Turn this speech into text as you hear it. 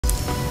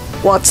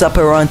What's up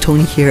everyone,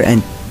 Tony here,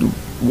 and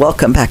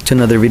welcome back to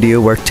another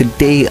video where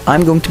today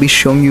I'm going to be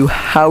showing you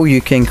how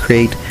you can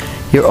create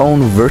your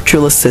own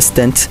virtual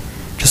assistant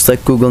just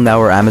like Google Now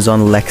or Amazon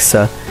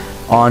Alexa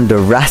on the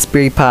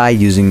Raspberry Pi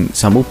using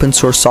some open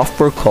source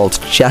software called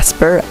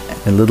Jasper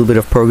and a little bit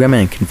of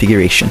programming and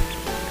configuration.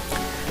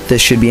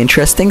 This should be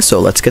interesting, so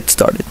let's get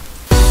started.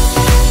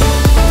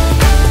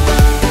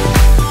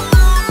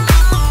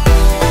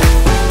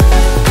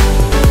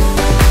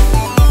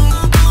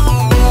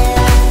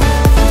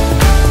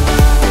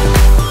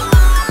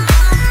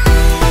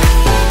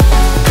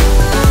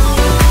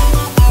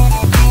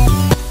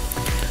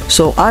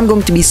 So I'm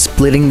going to be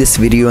splitting this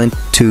video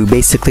into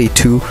basically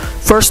two.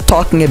 First,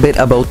 talking a bit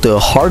about the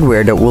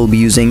hardware that we'll be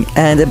using,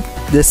 and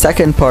the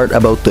second part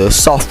about the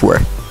software.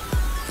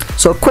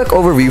 So a quick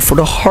overview. For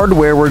the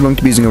hardware, we're going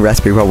to be using a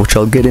Raspberry Pi, which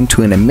I'll get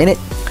into in a minute.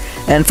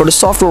 And for the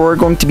software, we're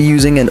going to be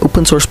using an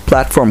open source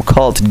platform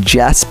called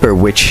Jasper,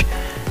 which,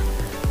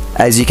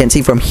 as you can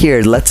see from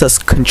here, lets us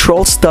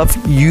control stuff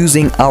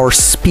using our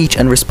speech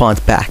and response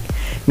back.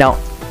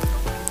 Now,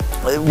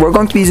 we're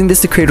going to be using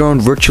this to create our own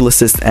virtual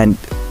assistant.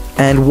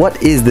 And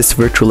what is this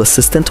virtual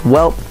assistant?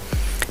 Well,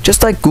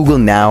 just like Google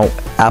Now,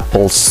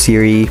 Apple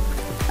Siri,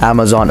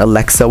 Amazon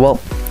Alexa, well,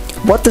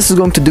 what this is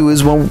going to do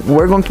is when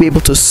we're going to be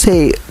able to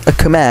say a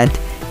command,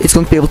 it's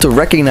going to be able to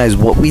recognize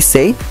what we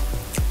say,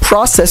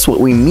 process what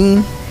we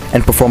mean,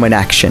 and perform an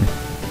action.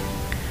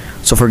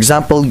 So for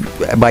example,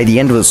 by the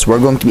end of this, we're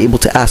going to be able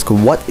to ask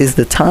what is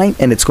the time,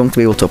 and it's going to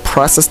be able to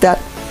process that,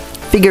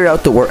 figure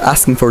out that we're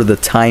asking for the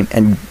time,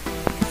 and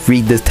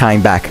read the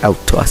time back out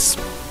to us.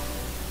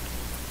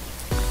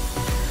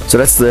 So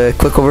that's the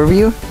quick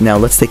overview. Now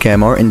let's take a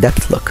more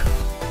in-depth look.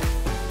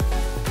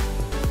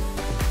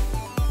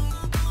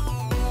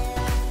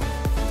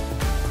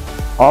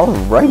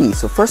 Alrighty,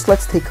 so first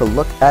let's take a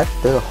look at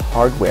the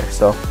hardware.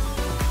 So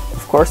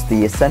of course,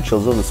 the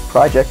essentials of this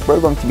project,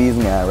 we're going to be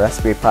using a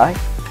Raspberry Pi.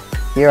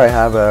 Here I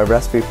have a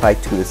Raspberry Pi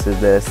 2. This is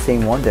the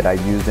same one that I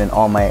used in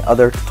all my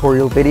other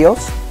tutorial videos.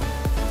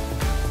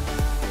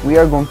 We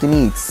are going to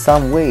need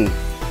some way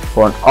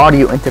for an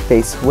audio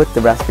interface with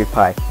the Raspberry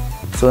Pi.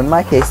 So in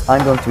my case,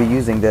 I'm going to be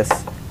using this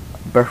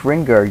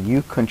Behringer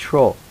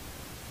U-Control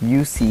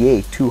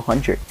UCA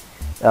 200.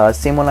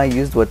 Same one I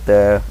used with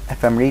the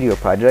FM radio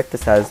project.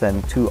 This has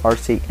two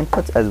RCA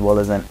inputs as well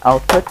as an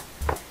output.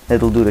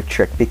 It'll do the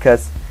trick,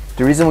 because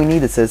the reason we need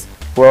this is,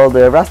 well,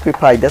 the Raspberry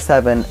Pi does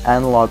have an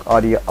analog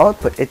audio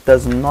output. It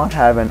does not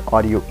have an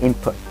audio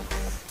input.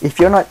 If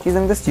you're not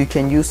using this, you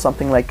can use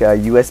something like a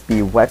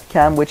USB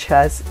webcam, which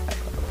has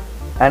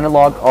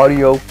analog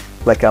audio,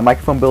 like a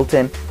microphone built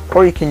in,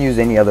 or you can use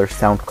any other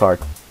sound card.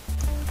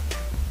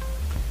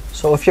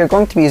 So if you're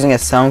going to be using a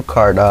sound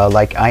card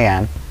like I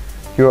am,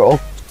 you're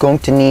going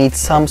to need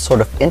some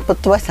sort of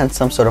input device and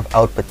some sort of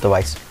output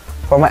device.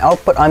 For my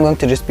output, I'm going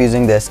to just be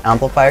using this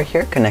amplifier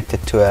here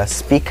connected to a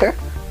speaker,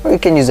 or you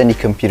can use any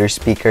computer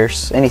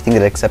speakers, anything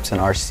that accepts an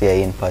RCA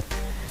input.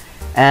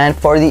 And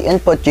for the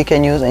input, you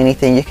can use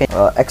anything. You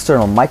can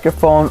external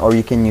microphone, or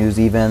you can use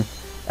even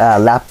a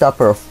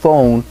laptop or a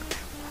phone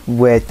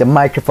with the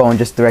microphone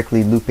just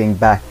directly looping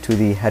back to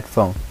the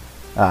headphone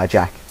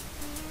jack.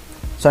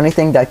 So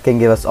anything that can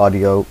give us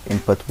audio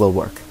input will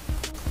work.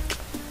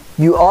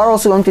 You are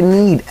also going to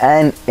need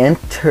an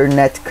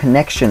internet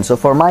connection. So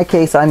for my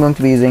case, I'm going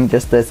to be using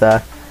just this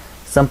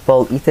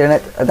simple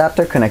Ethernet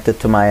adapter connected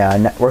to my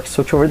network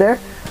switch over there.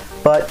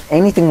 But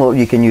anything, well,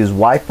 you can use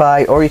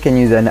Wi-Fi or you can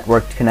use a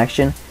networked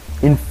connection.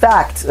 In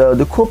fact,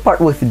 the cool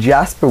part with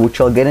Jasper, which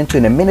I'll get into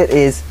in a minute,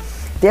 is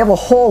they have a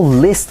whole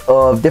list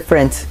of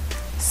different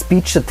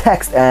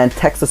speech-to-text and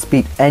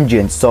text-to-speech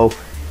engines. So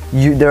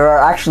there are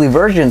actually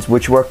versions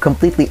which work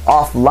completely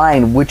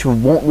offline, which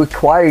won't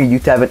require you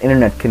to have an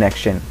internet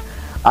connection.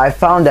 I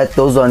found that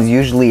those ones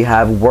usually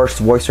have worse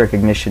voice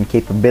recognition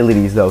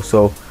capabilities though,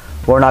 so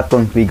we're not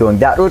going to be going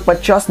that route,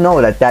 but just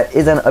know that that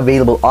is an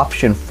available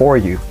option for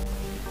you.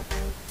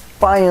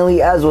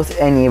 Finally, as with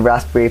any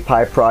Raspberry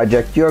Pi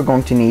project, you're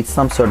going to need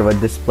some sort of a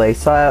display.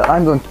 So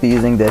I'm going to be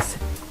using this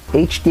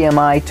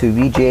HDMI to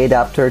VGA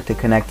adapter to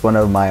connect one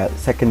of my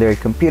secondary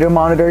computer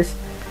monitors.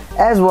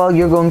 As well,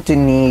 you're going to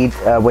need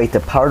a way to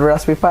power the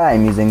Raspberry Pi.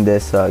 I'm using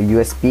this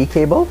USB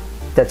cable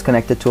that's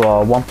connected to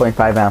a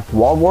 1.5 amp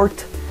wall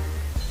wart.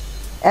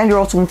 And you're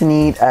also going to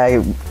need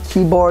a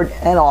keyboard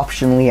and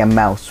optionally a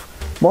mouse.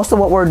 Most of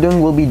what we're doing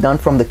will be done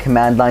from the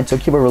command line, so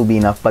keyboard will be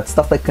enough, but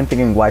stuff like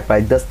configuring Wi-Fi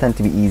does tend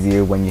to be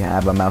easier when you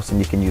have a mouse and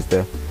you can use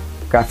the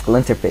graphical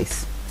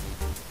interface.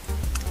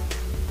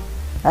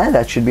 And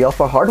that should be all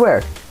for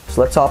hardware. So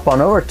let's hop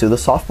on over to the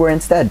software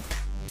instead.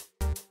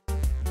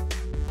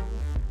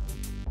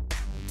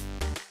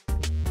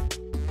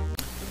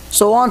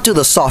 So on to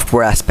the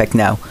software aspect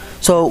now.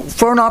 So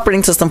for an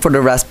operating system for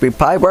the Raspberry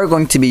Pi, we're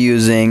going to be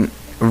using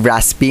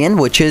Raspbian,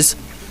 which is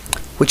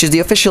the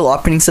official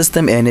operating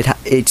system, and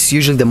it's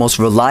usually the most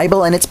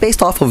reliable, and it's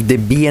based off of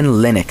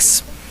Debian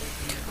Linux,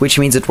 which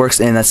means it works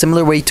in a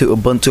similar way to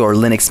Ubuntu or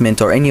Linux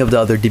Mint or any of the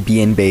other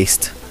Debian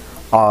based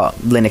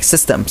Linux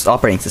systems,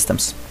 operating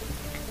systems.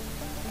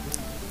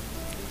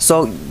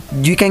 So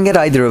you can get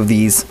either of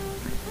these.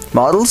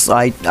 models.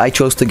 I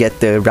chose to get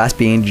the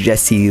Raspbian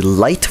Jessie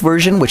Lite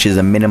version, which is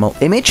a minimal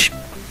image.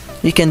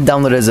 You can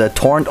download it as a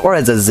torrent or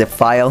as a zip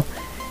file.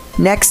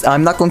 Next,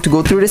 I'm not going to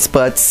go through this,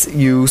 but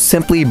you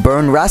simply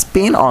burn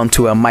Raspbian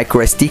onto a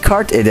micro SD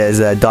card. It is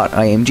a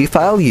 .img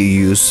file. You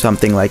use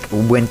something like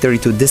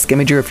Win32 Disk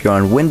Imager if you're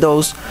on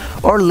Windows,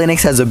 or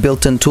Linux has a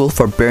built-in tool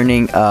for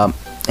burning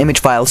image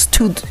files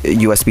to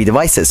USB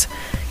devices.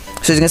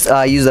 So you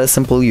can use a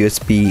simple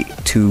USB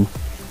to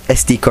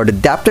SD card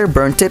adapter,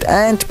 burnt it,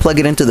 and plug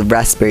it into the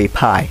Raspberry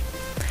Pi.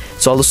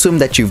 So I'll assume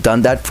that you've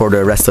done that for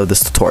the rest of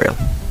this tutorial.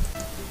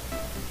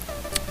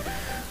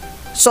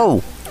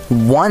 So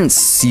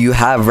once you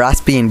have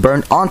Raspbian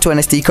burned onto an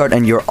SD card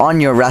and you're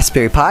on your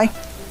Raspberry Pi,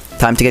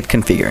 time to get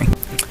configuring.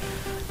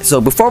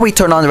 So before we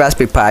turn on the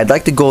Raspberry Pi, I'd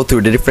like to go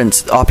through the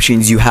different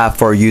options you have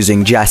for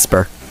using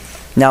Jasper.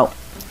 Now,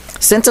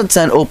 since it's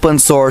an open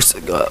source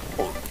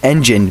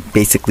engine,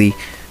 basically,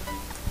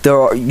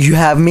 you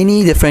have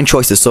many different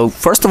choices. So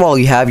first of all,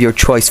 you have your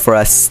choice for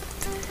a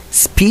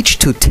speech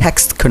to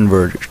text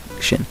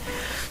conversion.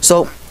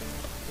 So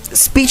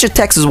speech to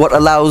text is what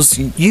allows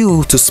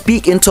you to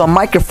speak into a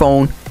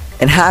microphone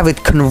and have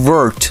it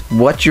convert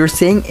what you're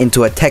saying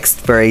into a text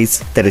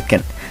phrase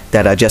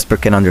that Jasper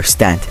can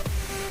understand.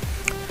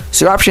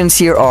 So your options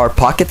here are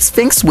Pocket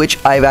Sphinx, which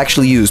I've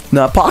actually used.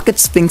 Now Pocket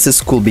Sphinx is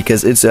cool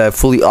because it's a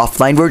fully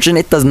offline version.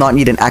 It does not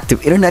need an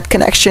active internet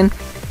connection,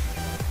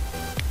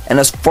 and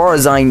as far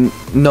as I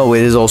know,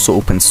 it is also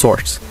open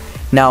source.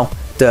 Now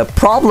the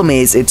problem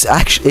is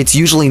it's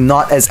usually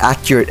not as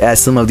accurate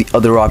as some of the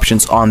other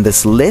options on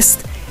this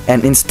list,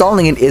 and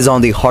installing it is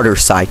on the harder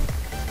side.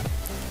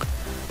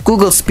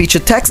 Google Speech to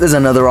Text is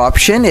another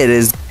option. It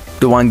is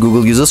the one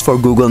Google uses for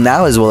Google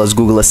Now as well as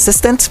Google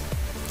Assistant,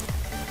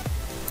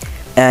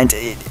 and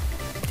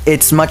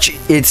its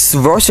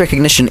voice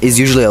recognition is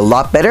usually a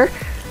lot better.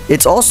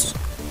 It's also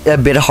a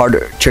bit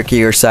harder,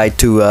 trickier side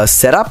to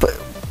set up,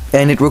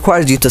 and it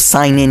requires you to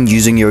sign in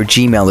using your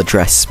Gmail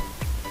address.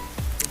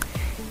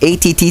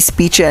 ATT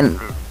Speech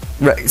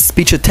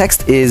to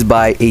Text is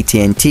by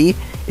AT&T.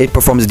 It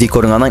performs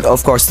decoding online.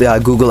 Of course,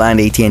 Google and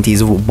AT&T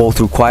both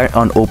require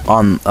on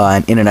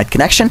an internet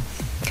connection.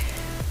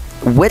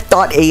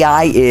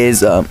 Wit.ai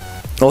is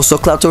also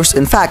cloud source.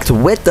 In fact,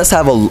 Wit does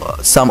have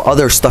some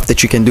other stuff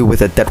that you can do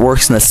with it that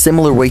works in a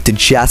similar way to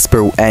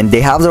Jasper, and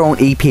they have their own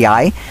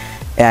API,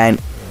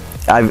 and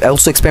I've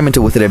also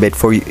experimented with it a bit.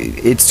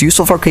 It's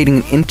useful for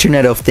creating an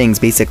Internet of Things,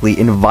 basically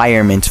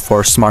environment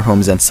for smart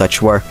homes and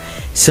such, where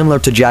similar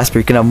to Jasper,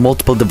 you can have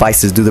multiple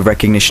devices do the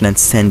recognition and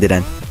send it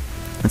in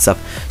and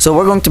stuff. So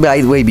we're going to, by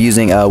the way, be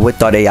using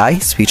wit.ai,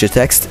 speech to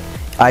text.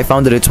 I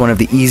found that it's one of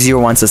the easier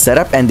ones to set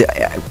up, and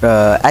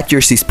the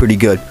accuracy is pretty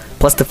good.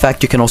 Plus the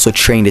fact you can also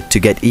train it to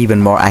get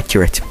even more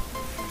accurate.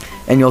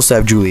 And you also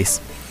have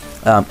Julius.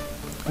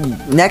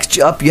 Next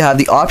up, you have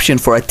the option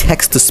for a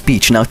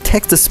text-to-speech. Now,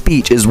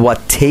 text-to-speech is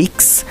what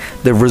takes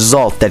the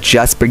result that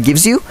Jasper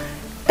gives you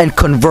and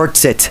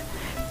converts it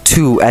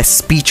to a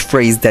speech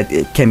phrase that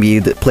it can be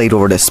played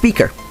over the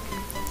speaker.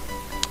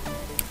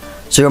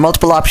 So your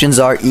multiple options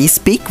are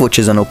eSpeak, which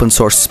is an open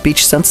source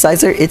speech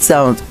synthesizer. It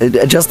sounds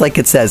just like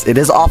it says. It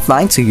is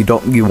offline, so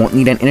you won't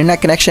need an internet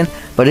connection,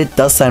 but it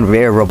does sound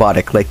very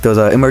robotic, like those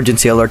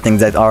emergency alert things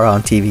that are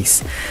on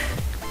TVs.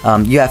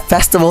 You have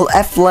Festival,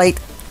 F-Lite,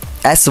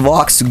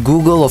 SVox,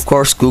 Google, of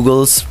course.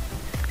 Google's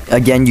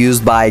again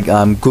used by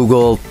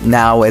Google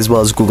Now as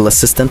well as Google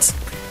Assistant.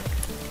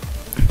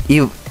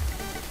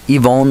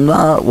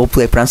 Ivona,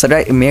 hopefully I pronounced that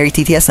right. Mary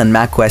TTS and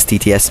macOS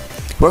TTS.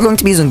 We're going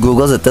to be using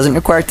Google's. It doesn't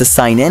require to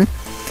sign in.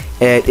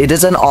 It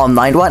is an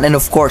online one, and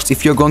of course,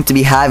 if you're going to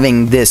be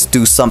having this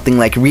do something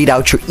like read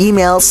out your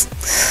emails,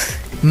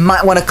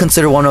 might want to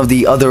consider one of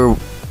the other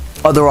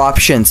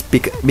options,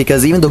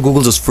 because even though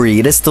Google's is free,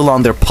 it is still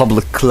on their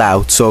public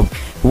cloud. So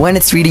when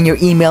it's reading your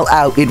email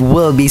out, it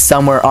will be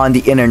somewhere on the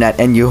internet,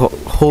 and you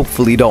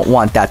hopefully don't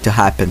want that to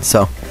happen.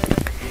 So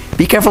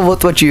be careful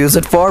with what you use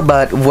it for,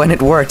 but when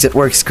it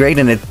works great,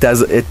 and it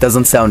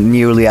doesn't sound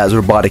nearly as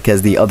robotic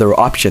as the other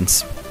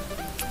options.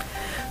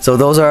 So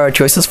those are our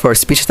choices for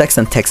speech-to-text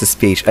and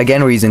text-to-speech.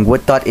 Again, we're using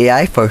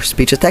wit.ai for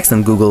speech-to-text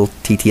and Google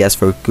TTS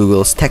for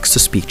Google's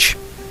text-to-speech.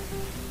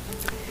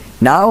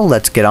 Now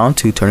let's get on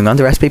to turning on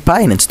the Raspberry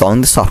Pi and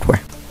installing the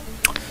software.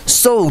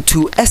 So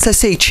to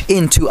SSH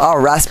into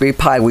our Raspberry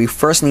Pi, we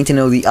first need to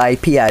know the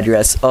IP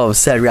address of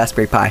said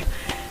Raspberry Pi.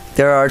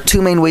 There are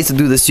two main ways to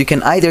do this. You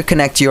can either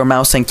connect your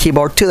mouse and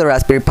keyboard to the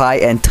Raspberry Pi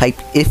and type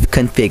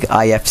ifconfig,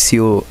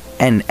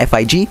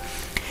 ifconfig,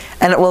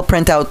 and it will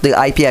print out the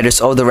IP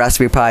address of the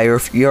Raspberry Pi. Or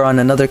if you're on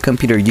another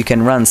computer, you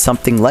can run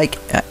something like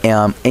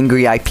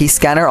Angry IP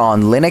Scanner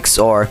on Linux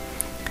or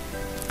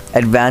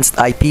Advanced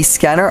IP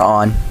Scanner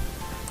on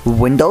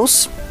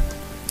Windows,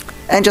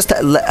 and just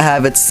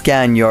have it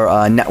scan your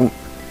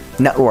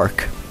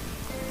network.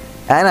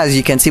 And as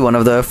you can see, one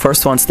of the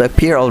first ones to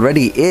appear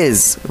already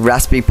is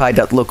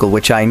raspberry-pi.local,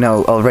 which I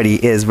know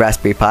already is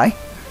Raspberry Pi.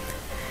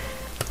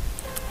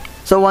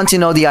 So once you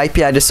know the IP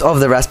address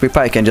of the Raspberry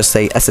Pi, you can just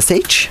say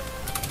SSH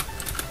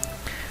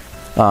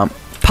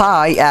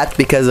pi at,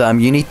 because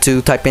you need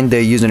to type in the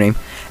username.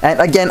 And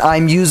again,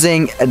 I'm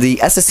using the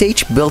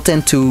SSH built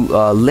into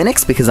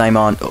Linux because I'm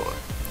on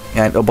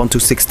an Ubuntu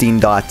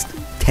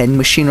 16.10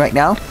 machine right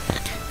now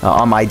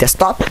on my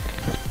desktop,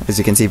 as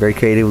you can see, very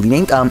creatively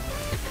named.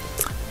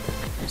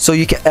 So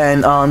you can,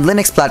 and on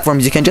Linux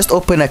platforms, you can just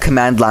open a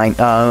command line.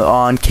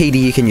 On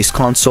KD, you can use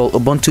console.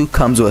 Ubuntu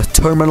comes with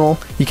terminal.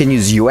 You can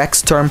use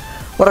UX term,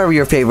 whatever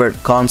your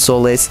favorite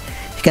console is.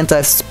 You can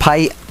type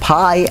pi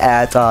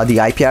at the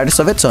IP address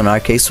of it. So in our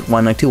case,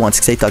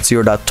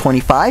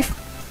 192.168.0.25.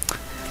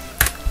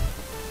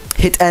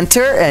 Hit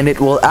enter, and it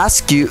will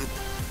ask you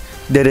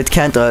that it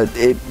can't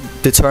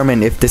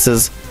determine if this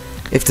is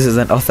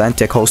an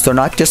authentic host or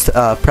not. Just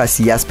press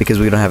yes because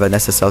we don't have an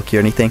SSL key or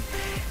anything.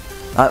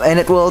 And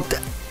it will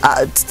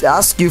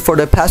ask you for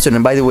the password.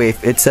 And by the way,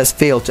 it says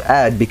fail to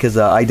add because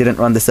I didn't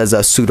run this as a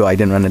sudo, I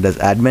didn't run it as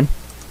admin.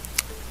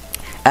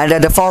 And the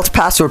default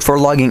password for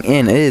logging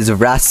in is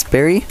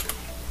Raspberry.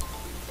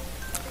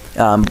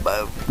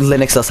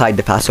 Linux does hide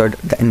the password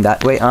in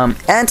that way.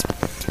 And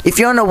if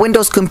you're on a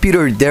Windows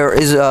computer, there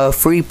is a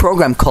free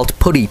program called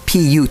Putty,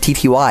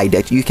 P-U-T-T-Y,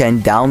 that you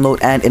can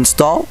download and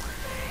install.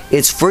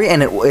 It's free,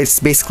 and it's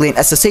basically an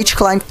SSH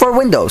client for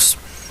Windows.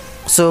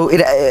 So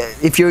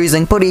if you're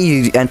using Putty,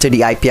 you enter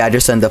the IP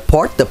address and the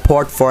port. The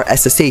port for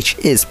SSH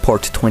is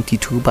port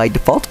 22 by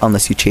default,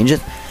 unless you change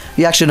it.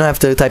 You actually don't have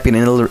to type it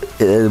in, it'll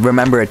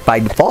remember it by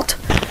default.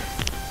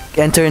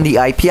 Enter in the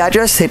IP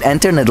address, hit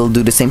enter, and it'll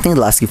do the same thing.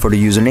 It'll ask you for the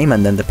username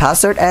and then the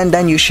password, and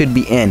then you should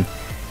be in.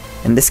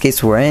 In this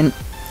case, we're in,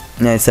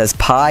 and it says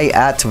pi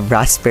at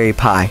Raspberry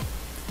Pi.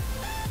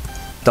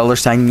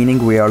 $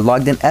 meaning we are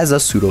logged in as a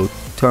sudo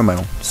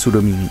terminal,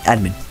 sudo meaning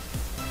admin.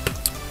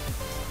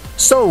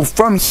 So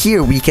from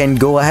here, we can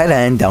go ahead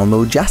and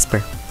download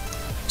Jasper.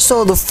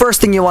 So the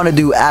first thing you want to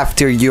do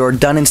after you're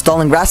done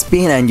installing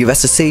Raspbian and you've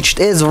SSH'd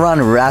is run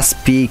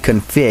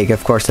raspi-config,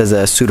 of course, as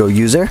a sudo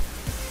user.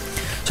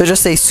 So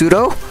just say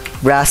sudo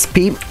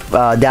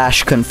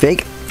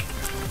raspi-config.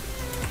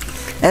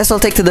 And this will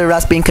take to the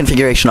Raspbian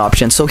configuration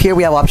options. So here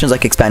we have options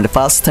like expand the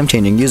file system,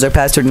 changing user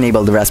password,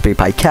 enable the Raspberry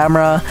Pi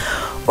camera,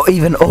 or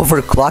even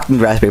overclocking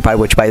the Raspberry Pi,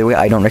 which by the way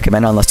I don't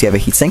recommend unless you have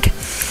a heatsink.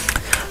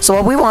 So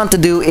what we want to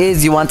do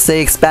is you want to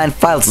say expand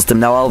file system.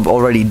 Now I've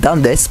already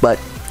done this, but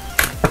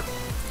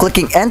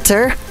clicking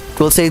enter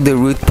will say the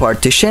root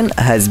partition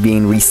has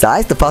been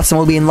resized. The file system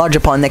will be enlarged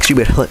upon next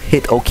reboot.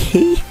 Hit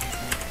OK,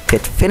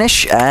 hit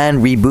finish,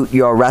 and reboot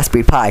your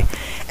Raspberry Pi.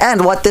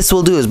 And what this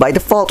will do is by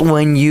default,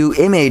 when you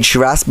image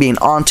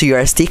Raspbian onto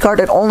your SD card,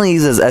 it only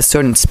uses a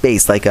certain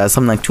space, like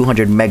something like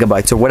 200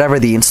 megabytes or whatever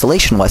the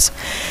installation was.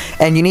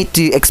 And you need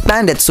to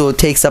expand it so it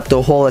takes up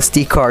the whole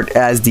SD card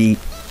as the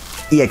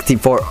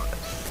ext4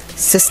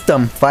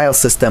 system file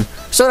system,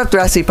 so that the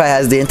Raspberry Pi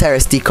has the entire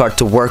SD card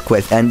to work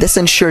with. And this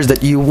ensures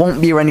that you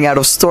won't be running out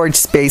of storage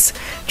space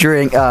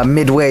during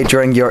midway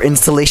during your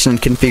installation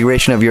and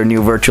configuration of your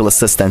new virtual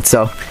assistant.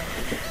 So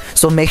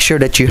make sure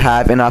that you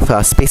have enough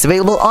space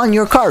available on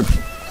your card.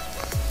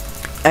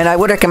 And I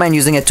would recommend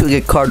using a 2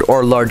 gig card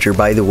or larger,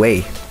 by the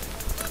way.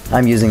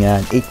 I'm using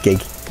an 8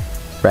 gig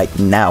right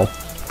now.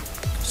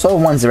 So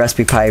once the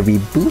Raspberry Pi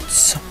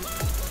reboots,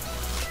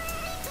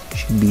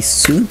 should be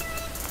soon,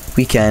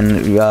 we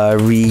can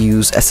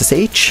reuse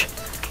SSH.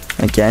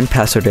 Again,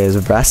 password is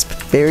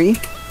Raspberry.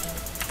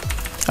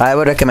 I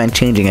would recommend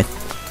changing it,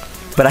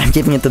 but I'm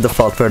keeping it to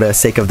default for the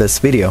sake of this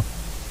video.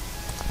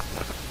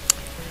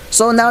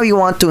 So now you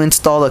want to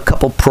install a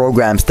couple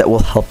programs that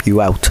will help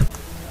you out.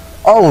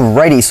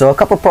 Alrighty, so a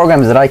couple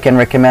programs that I can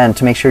recommend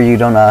to make sure you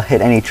don't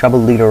hit any trouble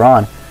later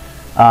on.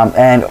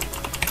 And you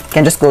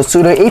can just go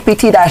sudo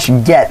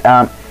apt-get.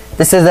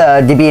 This is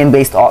a Debian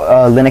based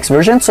Linux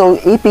version, so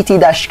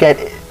apt-get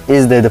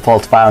is the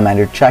default file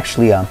manager. It's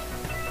actually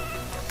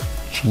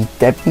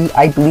GDebi,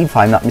 I believe, if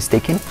I'm not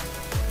mistaken,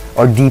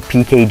 or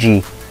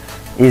DPKG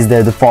is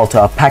the default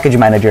package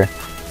manager.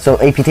 So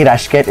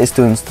apt-get is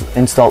to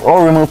install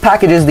or remove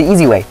packages the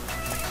easy way.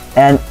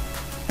 And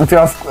if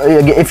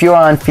you're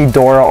on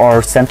Fedora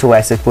or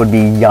CentOS, it would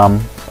be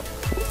Yum,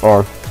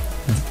 or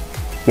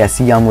yes,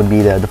 Yum would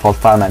be the default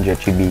file manager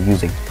that you'd be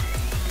using.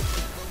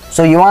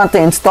 So you want to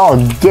install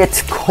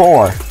git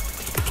core.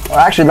 Or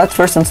actually, let's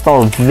first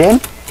install Vim.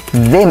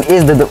 Vim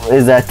is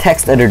a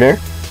text editor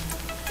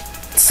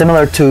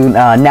similar to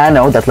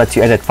Nano that lets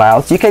you edit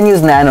files. You can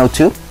use Nano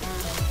too.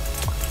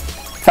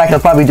 In fact,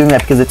 I'll probably be doing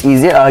that because it's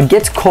easier.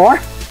 Git core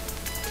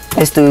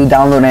is to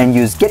download and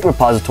use Git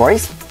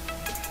repositories.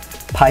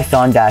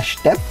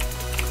 Python-dev.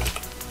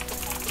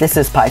 This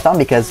is Python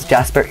because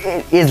Jasper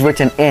is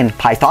written in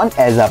Python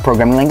as a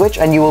programming language,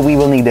 and we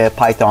will need a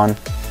Python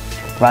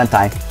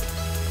runtime.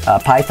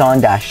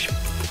 Python-pip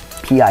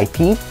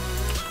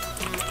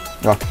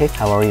or pip,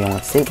 however you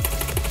want to say it.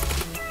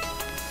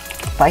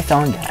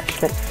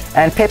 Python-pip.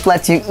 And pip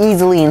lets you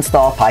easily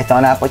install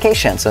Python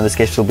applications. So in this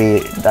case,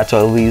 that's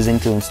what we'll be using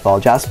to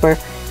install Jasper,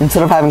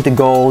 instead of having to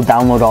go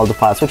download all the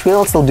files, which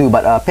we'll still do,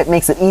 but pip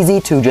makes it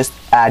easy to just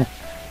add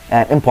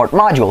and import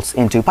modules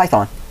into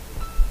Python.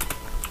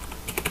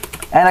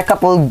 And a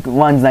couple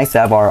ones nice to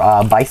have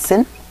are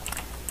Bison,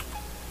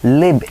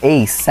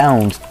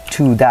 libasound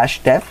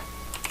 2-dev.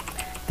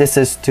 This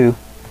is to,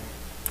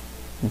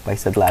 if I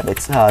said lab,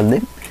 it's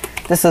lib.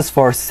 This is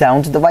for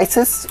sound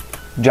devices.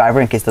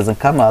 Driver, in case it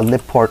doesn't come,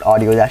 lib port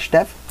audio dash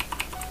dev.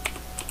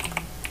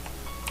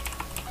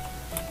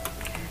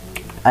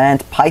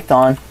 And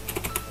Python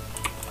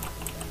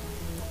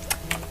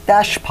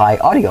dash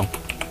pyaudio.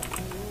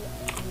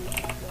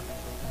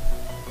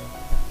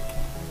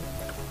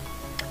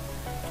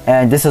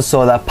 And this is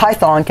so that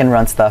Python can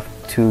run stuff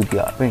to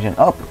the region.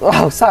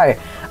 Oh, sorry.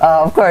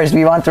 Of course,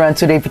 we want to run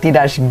sudo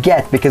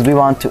apt-get because we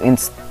want to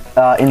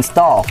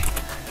install.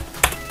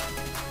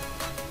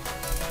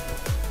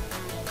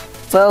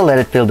 So let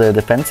it build a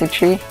dependency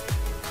tree.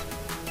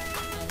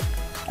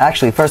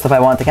 Actually, first, if I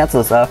want to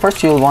cancel this,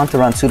 first you'll want to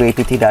run sudo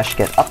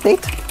apt-get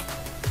update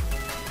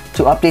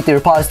to update the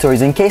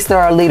repositories in case there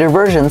are later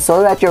versions,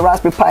 so that your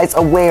Raspberry Pi is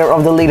aware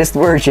of the latest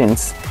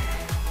versions,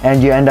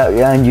 and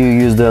you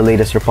use the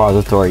latest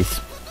repositories.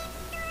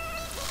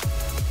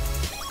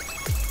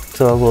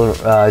 So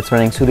it's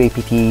running sudo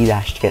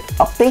apt-get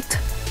update.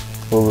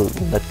 We'll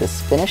let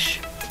this finish.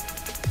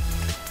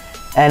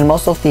 And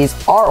most of these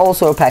are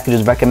also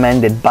packages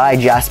recommended by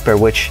Jasper,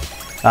 which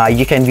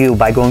you can view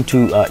by going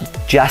to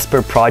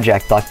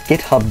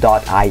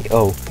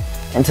jasperproject.github.io.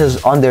 And this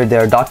is under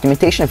their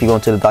documentation. If you go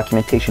into the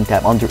documentation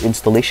tab under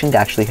installation, they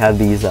actually have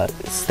these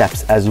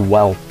steps as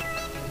well,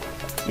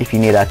 if you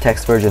need a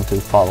text version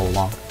to follow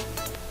along.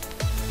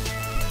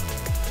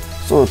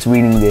 So it's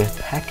reading the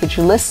package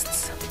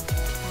lists.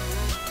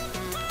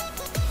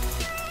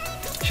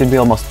 Should be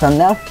almost done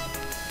now.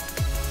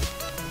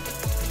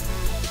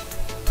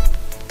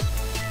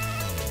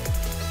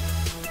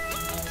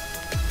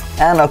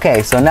 And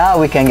okay, so now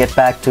we can get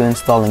back to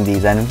installing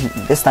these, and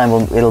this time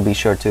it'll be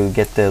sure to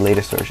get the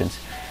latest versions.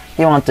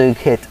 You want to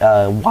hit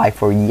Y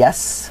for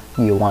yes.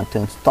 You want to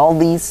install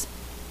these,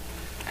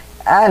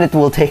 and it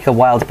will take a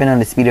while depending on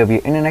the speed of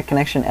your internet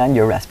connection and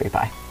your Raspberry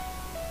Pi.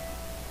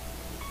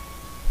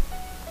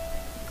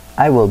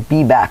 I will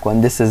be back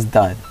when this is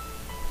done.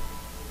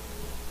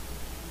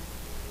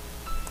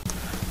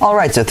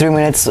 Alright, so 3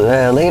 minutes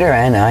later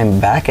and I'm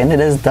back and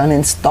it is done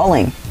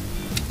installing.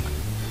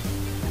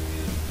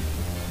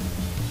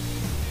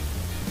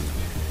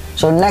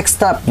 So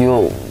next up,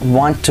 you'll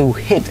want to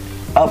hit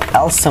up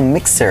ELSA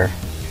Mixer.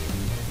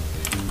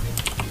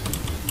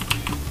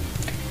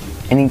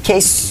 And in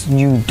case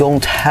you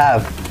don't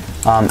have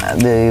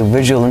the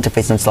visual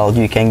interface installed,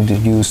 you can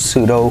use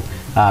sudo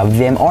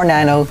vim or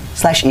nano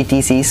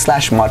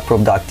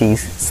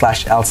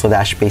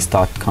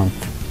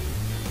 /etc/modprobe.t/elsa-base.conf.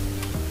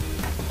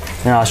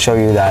 And I'll show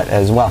you that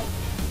as well.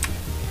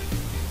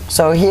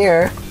 So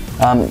here,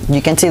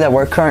 you can see that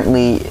we're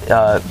currently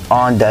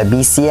on the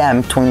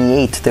BCM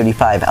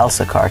 2835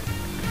 ELSA card.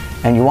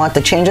 And you want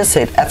to change this,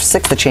 hit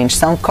F6 to change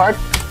sound card,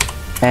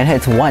 and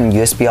hit 1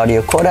 USB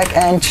audio codec,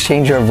 and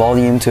change your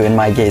volume to, in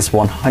my case,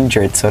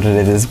 100 so that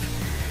it is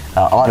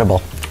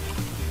audible.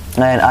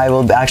 And I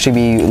will actually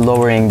be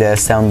lowering the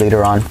sound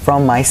later on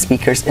from my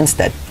speakers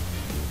instead.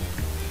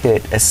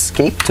 Hit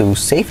escape to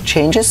save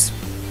changes.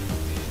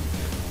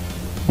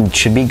 It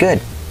should be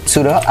good.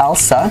 Sudo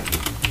ELSA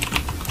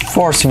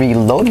force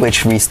reload,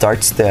 which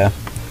restarts the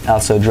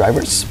ELSA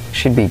drivers.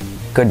 Should be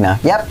good now.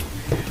 Yep.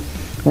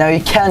 Now you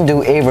can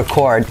do a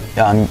record.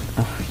 Wrong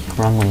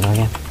window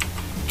again.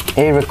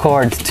 A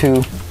record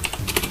to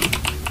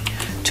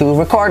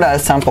record a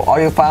sample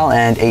audio file,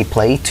 and a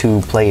play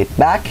to play it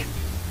back.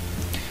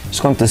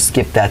 Just going to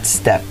skip that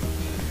step.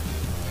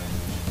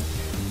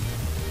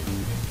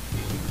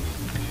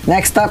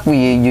 Next up,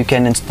 you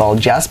can install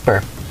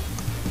Jasper.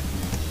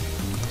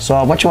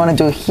 So what you want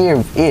to do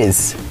here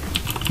is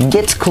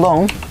git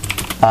clone.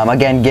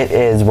 Again, git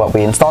is what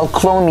we installed.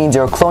 Clone means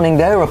you're cloning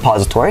the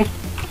repository.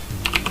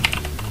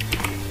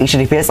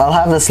 HTTPS, I'll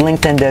have this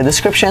linked in the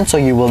description, so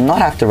you will not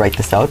have to write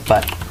this out,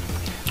 but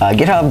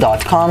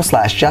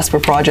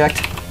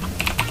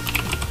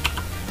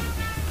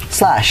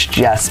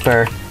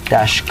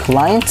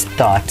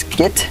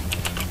github.com/jasper-client.git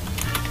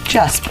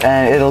Jasper,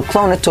 and it'll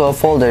clone it to a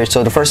folder.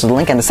 So the first is the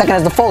link and the second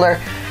is the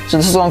folder. So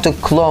this is going to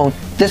clone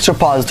this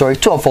repository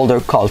to a folder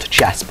called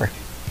Jasper.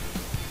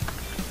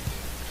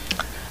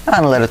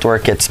 And let it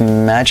work its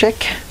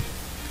magic.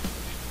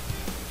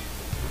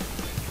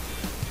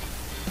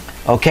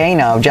 Okay,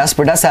 now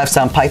Jasper does have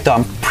some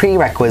Python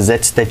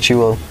prerequisites that you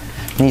will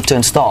need to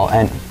install,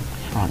 and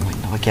wrong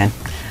window again.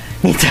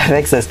 Need to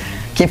fix this.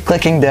 Keep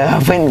clicking the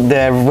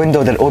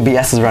window that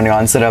OBS is running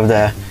on instead of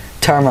the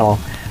terminal.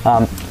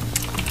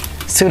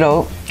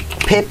 Sudo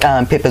pip,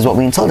 pip is what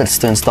we installed. It's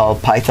to install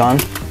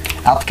Python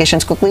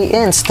applications quickly.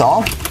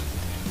 Install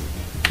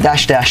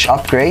 --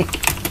 upgrade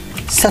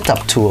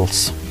setup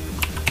tools,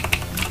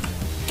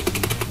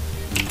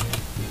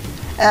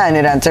 and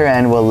hit enter,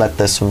 and we'll let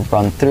this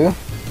run through,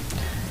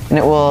 and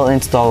it will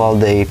install all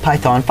the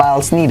Python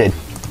files needed.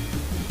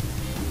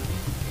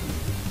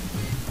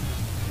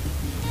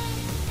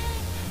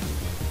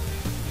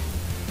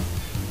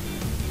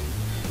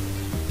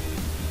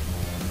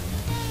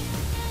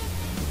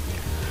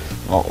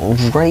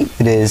 Alright,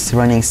 it is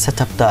running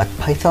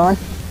setup.python,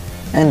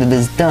 and it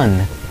is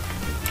done.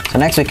 So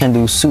next we can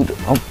do sudo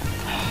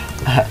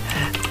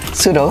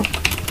sudo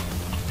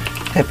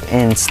pip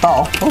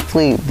install.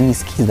 Hopefully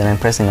these keys that I'm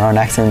pressing aren't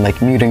accidentally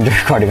like muting the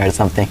recording or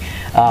something.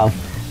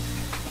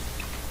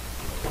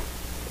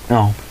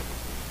 No.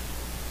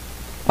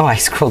 Oh, I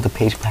scrolled the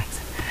page back.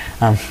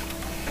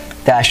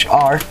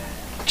 -r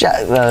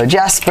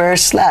Jasper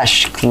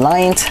 /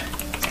 client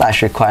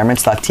 /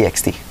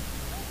 requirements.txt.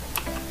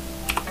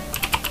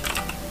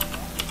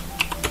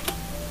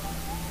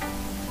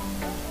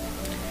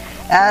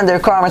 And the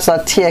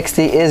requirements.txt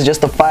is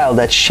just a file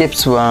that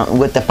ships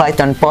with the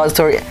Python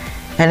repository,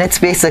 and it's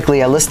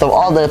basically a list of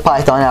all the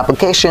Python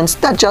applications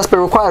that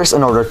Jasper requires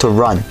in order to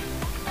run.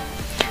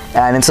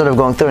 And instead of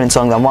going through and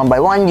installing them one by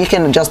one, you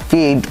can just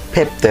feed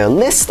pip the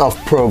list of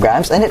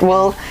programs and it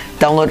will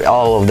download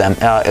all of them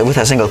with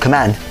a single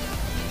command.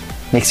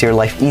 Makes your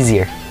life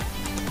easier.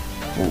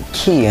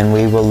 Okay, and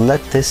we will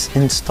let this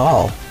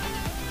install.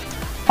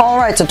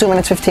 Alright, so 2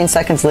 minutes 15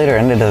 seconds later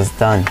and it is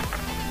done.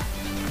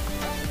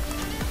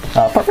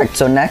 Perfect,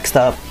 so next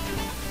up,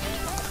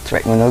 let's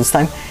write Windows this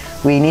time,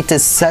 we need to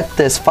set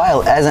this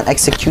file as an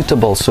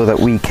executable so that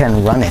we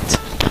can run it.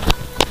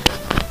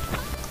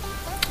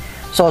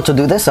 So to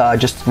do this,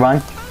 just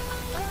run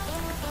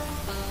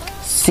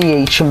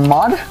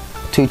chmod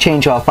to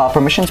change our file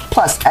permissions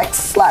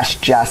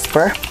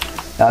 +x/jasper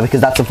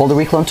because that's the folder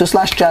we cloned to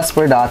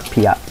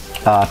 /jasper.py,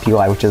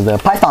 which is the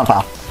Python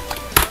file.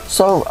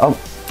 So,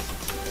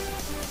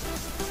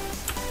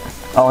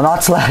 oh,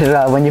 not slash,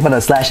 when you put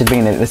a slash at the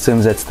beginning, it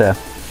assumes it's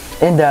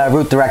in the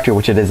root directory,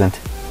 which it isn't.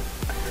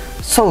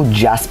 So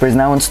Jasper is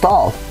now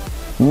installed.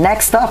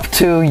 Next up,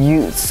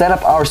 to set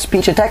up our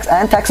speech and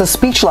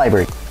text-to-speech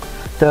library.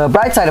 The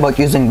bright side about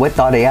using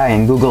wit.ai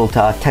and Google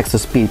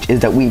text-to-speech is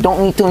that we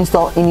don't need to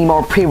install any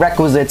more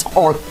prerequisites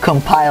or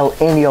compile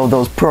any of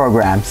those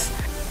programs.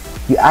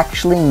 You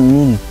actually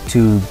need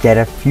to get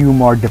a few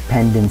more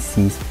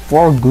dependencies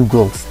for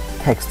Google's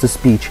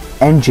text-to-speech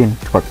engine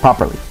to work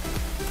properly.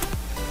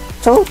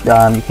 So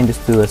you can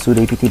just do a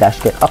sudo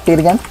apt-get update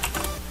again.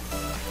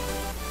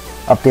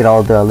 Update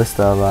all the list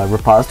of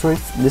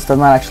repositories. This does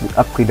not actually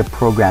upgrade the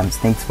programs.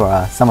 Thanks for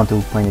someone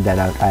who pointed that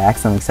out. I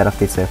accidentally set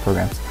updates to their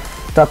programs.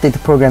 To update the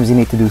programs, you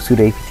need to do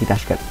sudo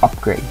apt-get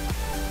upgrade.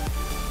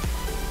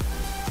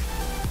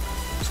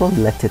 So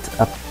let it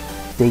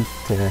update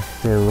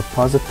the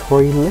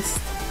repository list.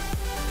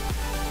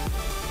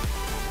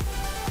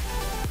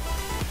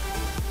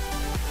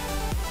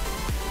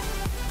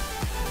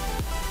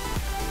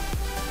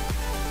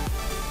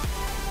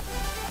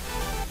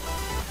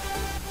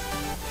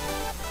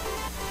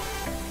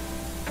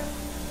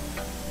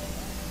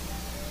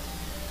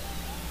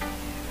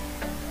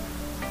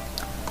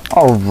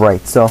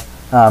 Alright, so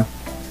now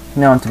I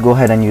want to go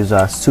ahead and use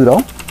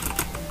sudo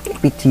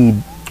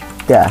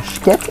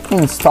apt-get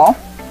install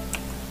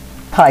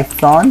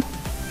python-pymag.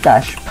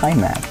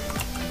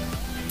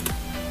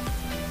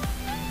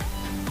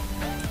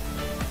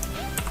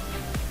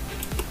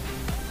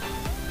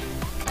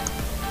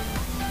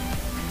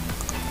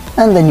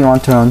 And then you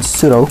want to run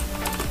sudo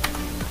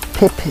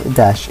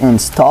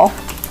pip-install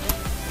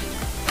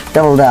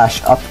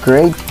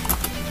 --upgrade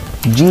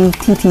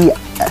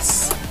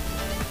gtts.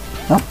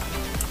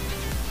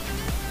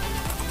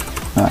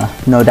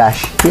 No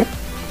dash here.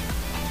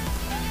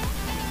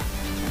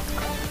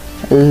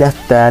 Let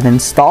that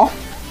install.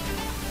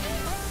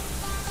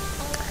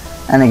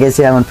 And I guess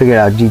you haven't figured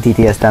out,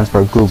 GTTS stands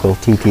for Google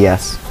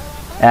TTS.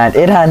 And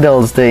it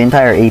handles the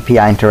entire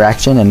API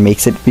interaction and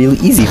makes it really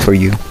easy for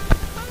you.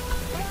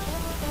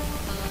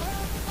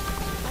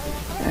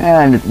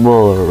 And it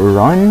will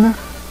run.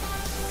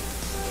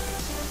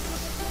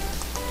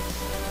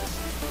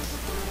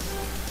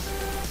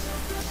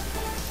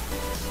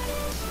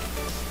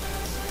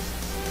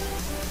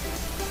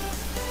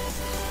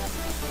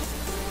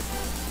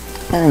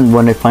 And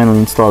when it finally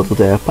installs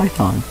the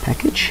Python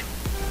package,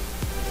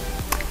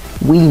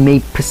 we may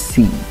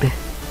proceed.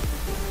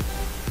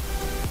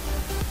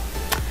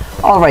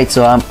 Alright,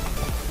 so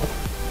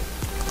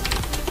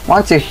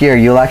once you're here,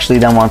 you'll actually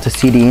then want to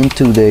cd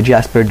into the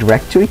Jasper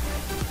directory,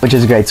 which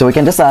is great. So we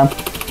can just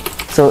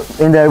so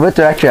in the root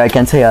directory I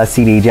can say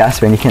cd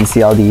Jasper, and you can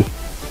see all the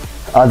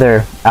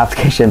other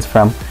applications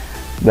from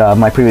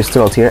my previous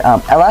tutorials here.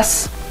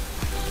 ls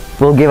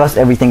will give us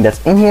everything that's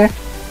in here.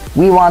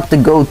 We want to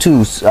go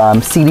to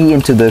cd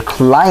into the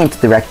client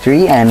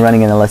directory, and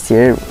running an ls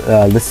here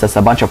lists us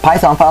a bunch of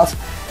Python files.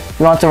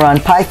 We want to run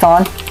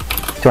Python,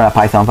 to run a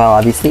Python file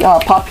obviously,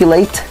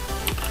 populate.py,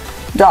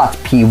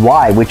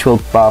 which will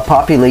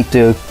populate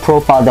the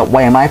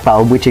profile.ymi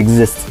file which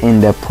exists in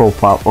the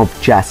profile of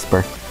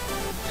Jasper.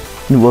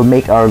 It will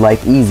make our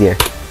life easier.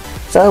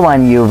 So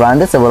when you run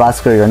this, it will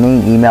ask for your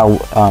name, email,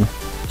 so on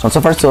and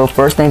so forth. So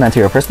first name, enter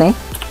your first name.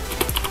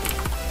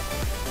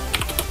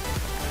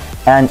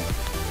 And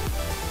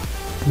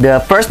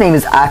the first name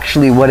is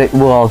actually what it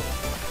will,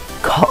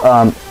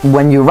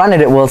 when you run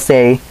it, it will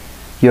say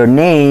your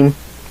name,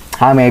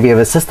 how many of you have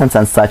assistants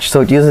and such.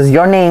 So it uses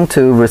your name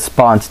to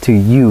respond to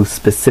you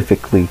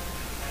specifically,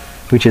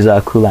 which is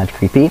cool and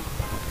creepy.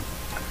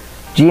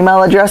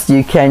 Gmail address,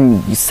 you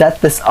can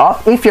set this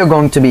up if you're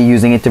going to be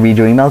using it to read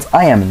your emails.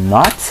 I am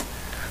not.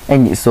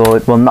 and so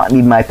it will not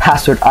need my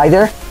password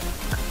either.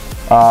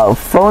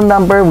 Phone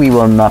number we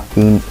will not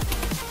be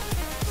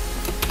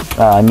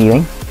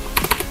needing.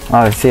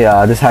 See,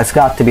 this has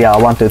got to be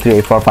 1 2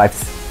 3 4 5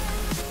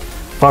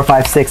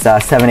 6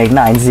 7 8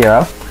 9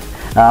 0.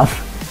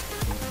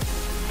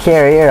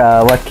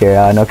 Carrier, what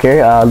carrier? No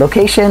carrier.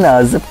 Location,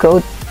 zip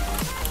code.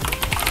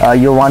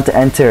 You'll want to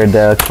enter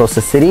the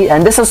closest city,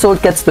 and this is so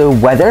it gets the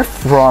weather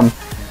from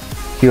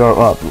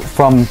your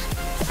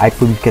I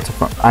forget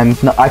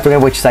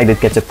which site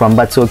it gets it from,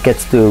 but so it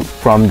gets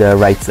from the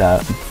right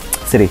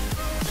city.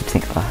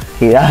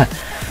 Yeah.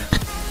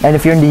 And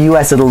if you're in the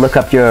US, it'll look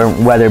up your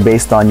weather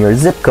based on your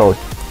zip code.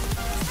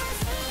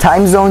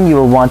 Time zone you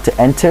will want to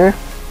enter.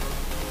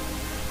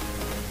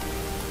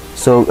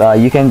 So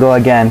you can go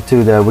again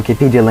to the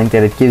Wikipedia link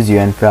that it gives you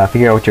and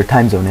figure out what your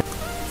time zone is.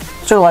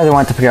 So you'll either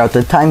want to figure out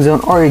the time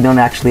zone, or you don't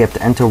actually have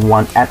to enter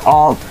one at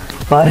all.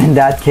 But in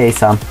that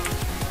case,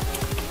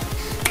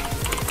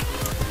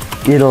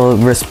 it'll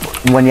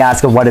when you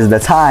ask what is the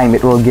time,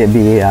 it will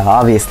be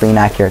obviously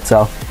inaccurate.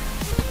 So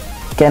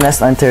again,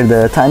 let's enter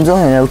the time zone,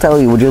 and it'll tell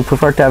you, would you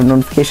prefer to have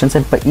notifications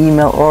sent by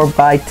email or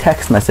by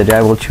text message?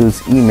 I will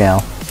choose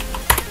email.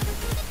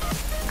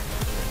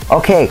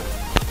 Okay,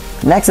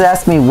 next it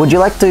asks me, would you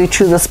like to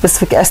choose a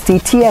specific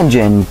STT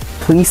engine?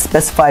 Please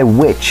specify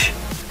which.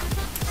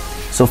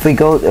 So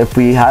if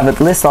we have it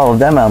list all of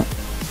them,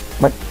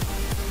 what?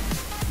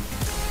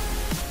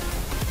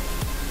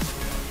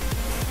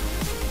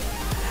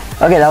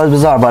 Okay, that was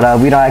bizarre, but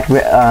we don't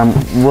actually,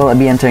 we'll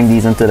be entering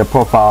these into the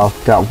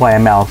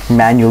profile.yml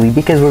manually,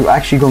 because we're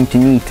actually going to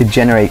need to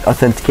generate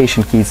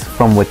authentication keys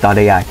from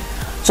wit.ai.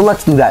 So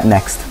let's do that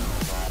next.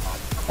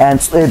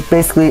 And it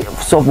basically,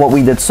 so what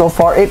we did so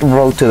far, it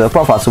wrote to the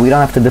profile, so we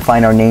don't have to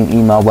define our name,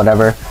 email,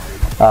 whatever.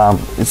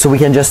 So we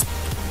can just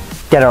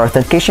get our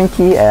authentication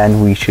key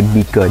and we should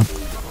be good.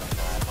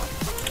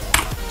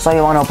 So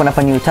you want to open up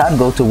a new tab,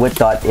 go to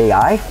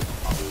wit.ai.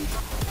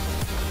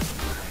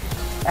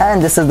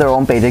 And this is their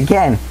home page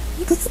again.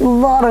 There's a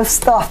lot of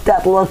stuff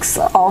that looks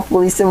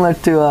awfully similar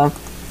to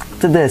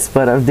this,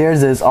 but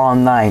theirs is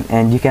online,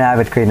 and you can have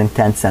it create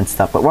intent and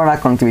stuff. But we're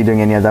not going to be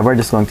doing any of that. We're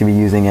just going to be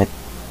using it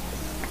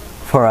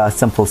for a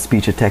simple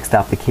speech-to-text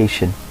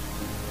application.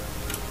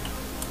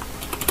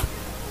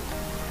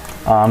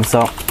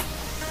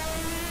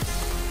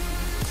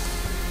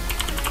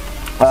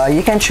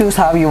 You can choose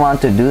how you want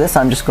to do this.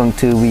 I'm just going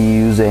to be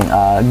using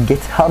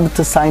GitHub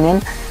to sign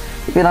in.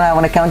 If you don't have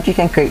an account, you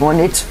can create one.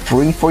 It's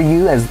free for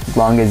you as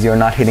long as you're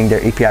not hitting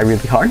their API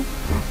really hard.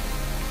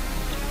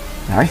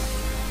 Alright.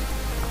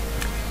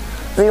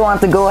 So you want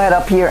to go ahead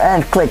up here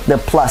and click the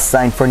plus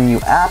sign for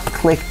new app.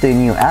 Click the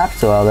new app.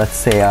 So let's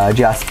say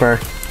Jasper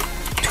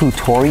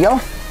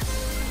Tutorial.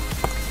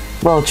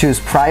 We'll choose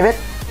private.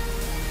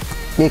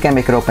 You can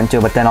make it open too,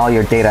 but then all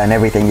your data and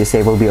everything you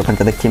save will be open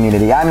to the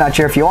community. I'm not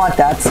sure if you want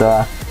that,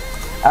 so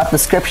app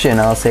description,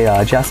 I'll say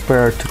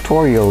Jasper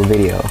Tutorial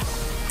video.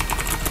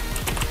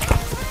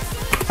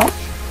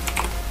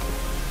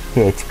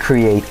 Hit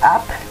create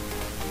app.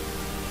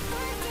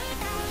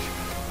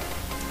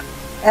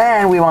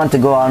 And we want to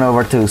go on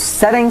over to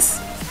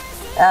settings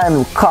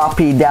and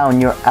copy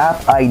down your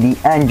app ID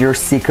and your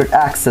secret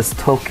access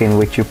token,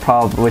 which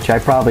I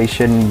probably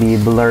shouldn't be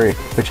blurring,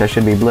 which I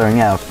should be blurring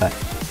out, but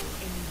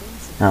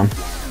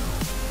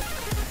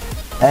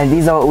and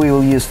these are what we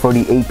will use for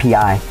the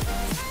API.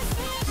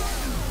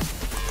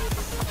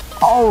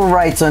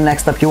 Alright, so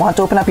next up you want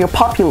to open up your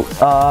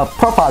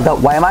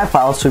profile.ymi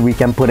file so we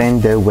can put in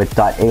the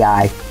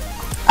wit.ai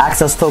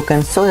access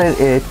token so that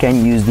it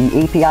can use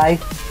the API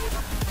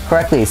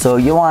correctly. So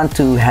you want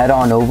to head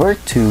on over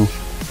to,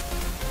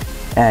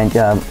 and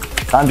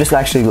I'll just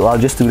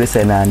do this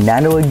in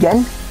nano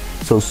again.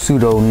 So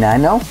sudo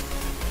nano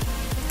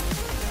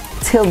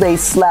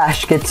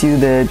 // gets you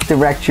the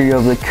directory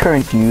of the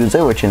current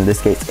user, which in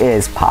this case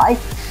is .jasper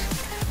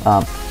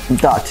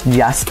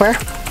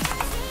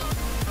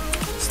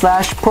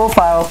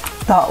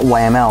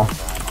 /profile.yml.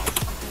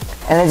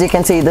 And as you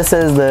can see, this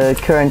is the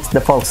current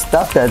default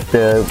stuff that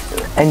the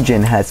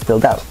engine has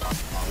filled out.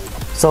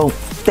 So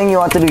thing you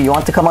want to do, you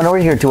want to come on over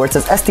here to where it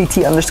says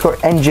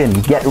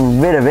STT_engine, get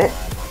rid of it.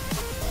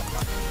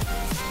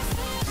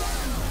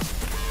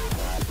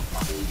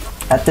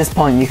 At this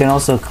point, you can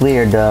also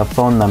clear the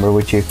phone number,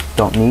 which you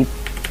don't need,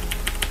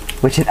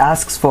 which it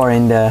asks for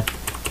in the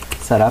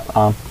setup.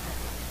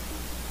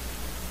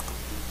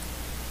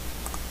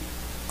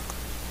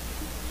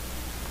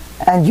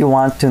 And you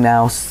want to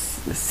now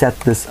set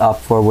this up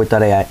for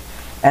wit.ai.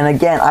 And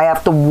again, I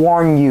have to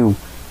warn you,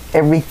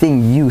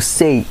 everything you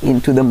say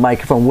into the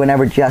microphone,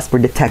 whenever Jasper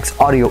detects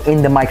audio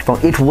in the microphone,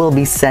 it will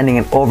be sending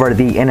it over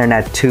the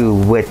internet to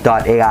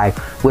wit.ai,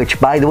 which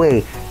by the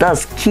way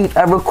does keep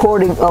a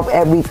recording of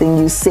everything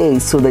you say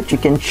so that you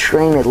can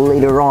train it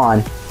later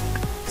on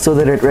so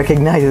that it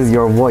recognizes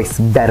your voice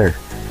better.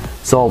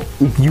 So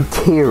if you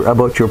care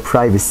about your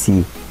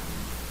privacy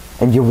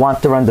and you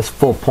want to run this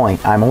full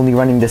point, I'm only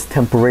running this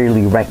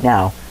temporarily right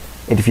now,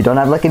 and if you don't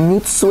have like a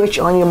mute switch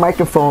on your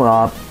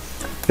microphone,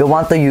 you'll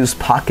want to use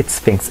Pocket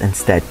Sphinx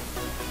instead.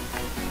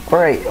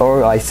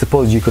 or I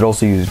suppose you could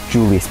also use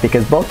Julius,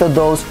 because both of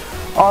those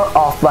are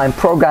offline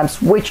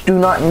programs which do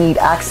not need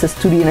access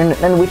to the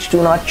internet and which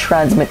do not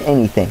transmit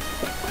anything.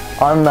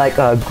 Unlike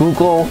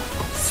Google,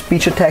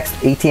 speech to text,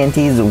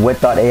 AT&T's,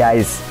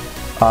 wit.ai's,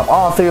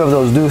 all three of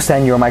those do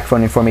send your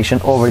microphone information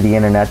over the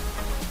internet.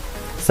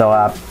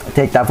 So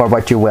take that for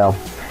what you will.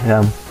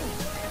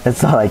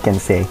 That's all I can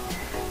say.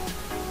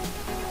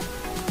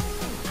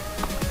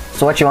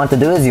 So what you want to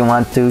do is you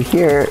want to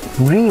here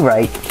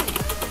rewrite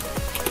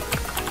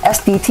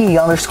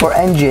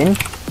stt_engine,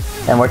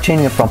 and we're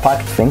changing it from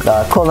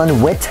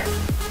pyaudio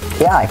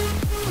wit.ai.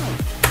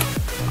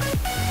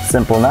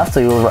 Simple enough. So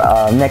you'll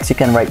next you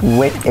can write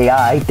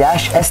wit.ai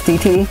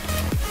 -stt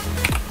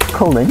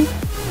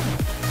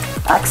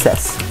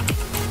access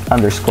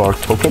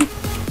 _ token,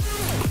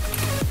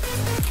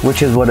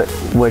 which is what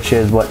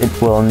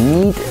it will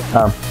need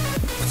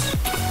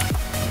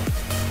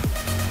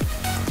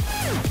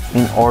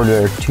in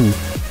order to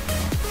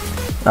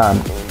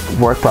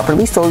work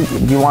properly. So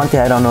you want to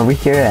head on over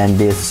here, and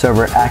this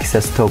server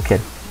access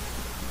token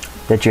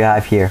that you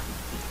have here,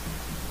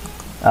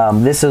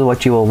 this is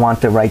what you will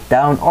want to write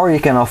down, or you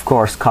can of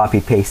course copy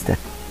paste it.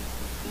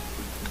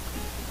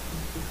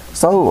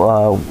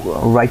 So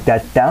write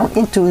that down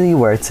into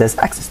where it says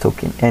access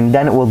token, and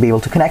then it will be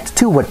able to connect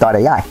to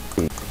wit.ai.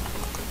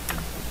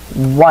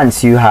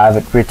 Once you have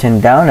it written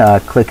down,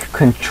 click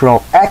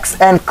Ctrl X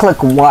and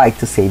click Y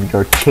to save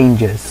your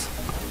changes.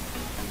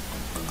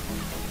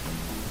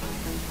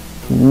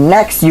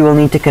 Next, you will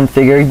need to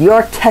configure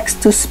your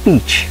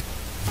text-to-speech.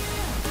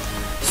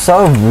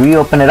 So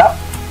reopen it up,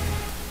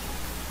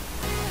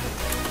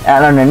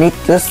 and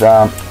underneath this,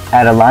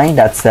 add a line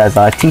that says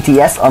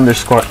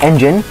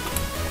TTS_engine :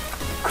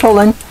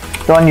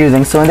 the one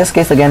using. So in this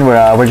case, again,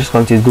 we're just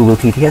going to use Google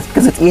TTS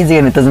because it's easy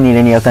and it doesn't need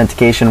any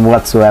authentication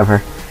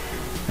whatsoever.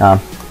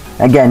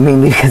 Again,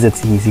 mainly because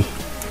it's easy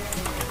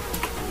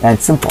and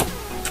simple.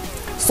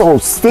 So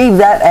save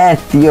that, and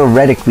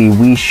theoretically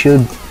we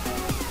should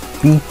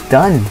be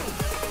done.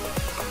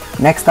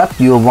 Next up,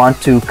 you'll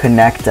want to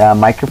connect a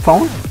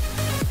microphone,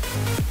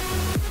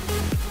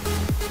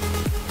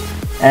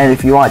 and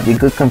if you want, you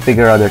could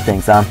configure other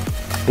things,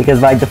 because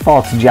by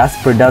default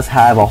Jasper does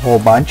have a whole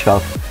bunch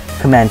of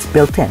commands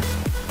built in.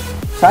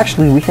 So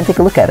actually we can take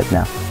a look at it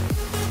now.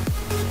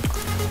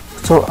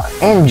 So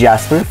in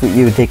Jasper, if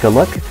you take a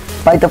look,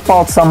 by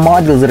default some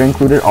modules that are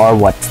included are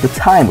what's the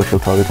time, which will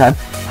tell the time,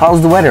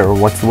 how's the weather, or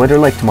what's the weather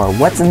like tomorrow,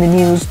 what's in the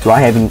news, do I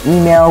have any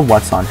email,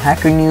 what's on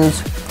Hacker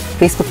News,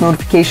 Facebook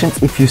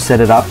notifications if you set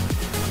it up,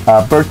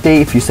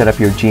 birthday if you set up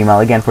your Gmail.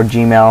 Again, for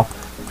Gmail,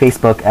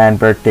 Facebook, and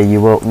birthday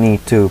you will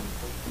need to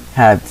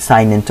have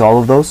signed into all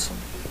of those.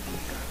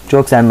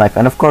 Jokes and life,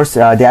 and of course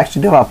they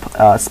actually develop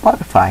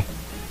Spotify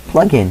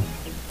plugin,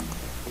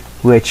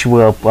 which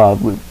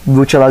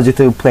allows you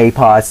to play,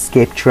 pause,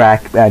 skip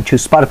track, and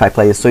choose Spotify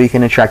playlists, so you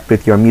can interact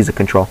with your music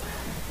control.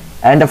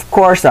 And of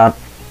course, as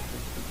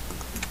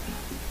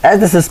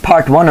this is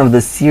part 1 of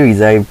this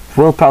series, I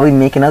will probably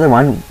make another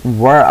one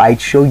where I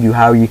show you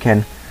how you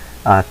can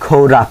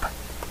code up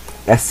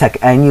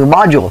a new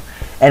module.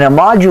 And a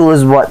module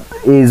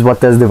is what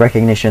does the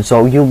recognition.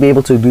 So you'll be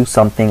able to do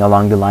something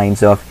along the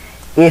lines of,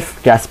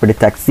 if Jasper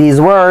detects these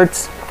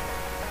words,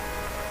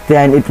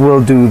 then it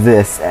will do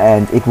this,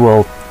 and it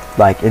will,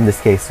 like in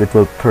this case, it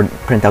will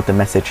print out the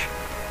message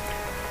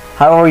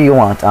however you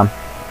want.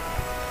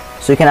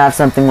 So you can have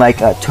something like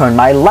turn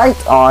my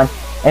light on,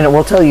 and it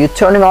will tell you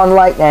turning on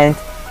light, and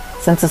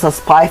since it's a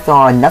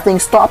Python, nothing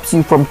stops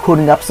you from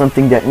coding up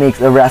something that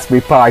makes a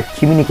Raspberry Pi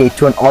communicate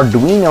to an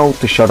Arduino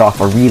to shut off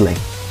a relay.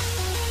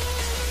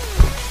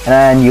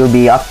 And you'll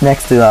be up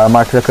next to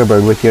Mark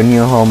Zuckerberg with your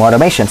new home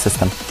automation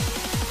system.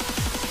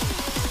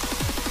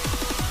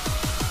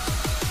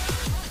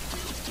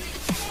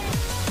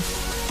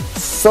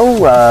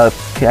 So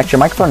connect your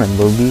microphone and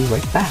we'll be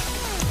right back.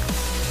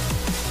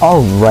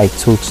 Alright,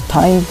 so it's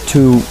time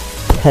to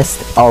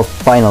test our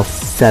final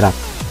setup.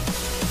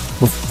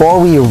 Before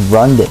we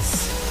run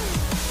this,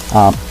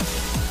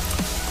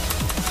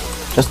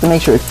 just to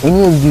make sure, if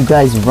any of you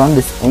guys run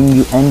this and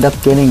you end up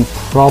getting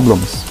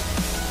problems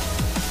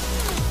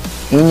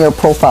in your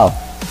profile,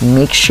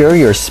 make sure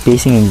you're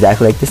spacing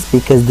exactly like this,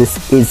 because this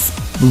is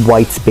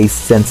white space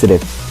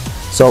sensitive.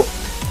 So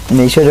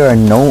make sure there are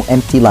no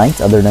empty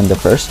lines other than the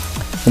first.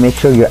 And make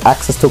sure your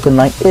access token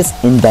line is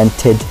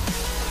indented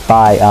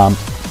by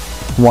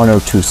 1 or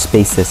 2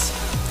 spaces.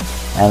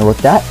 And with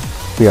that,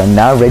 we are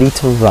now ready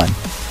to run.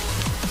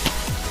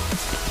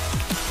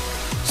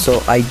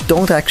 So I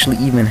don't actually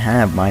even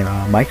have my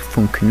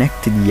microphone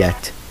connected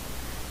yet,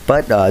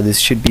 but this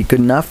should be good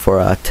enough for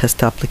a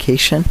test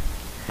application.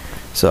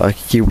 So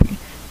here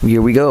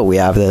we go. We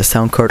have the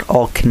sound card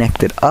all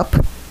connected up.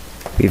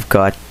 We've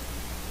got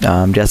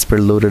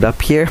Jasper loaded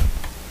up here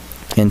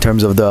in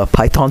terms of the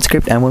Python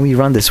script, and when we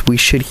run this, we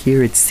should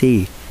hear it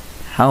say,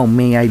 "How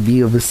may I be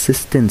of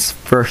assistance?"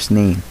 first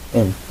name.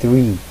 In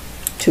 3,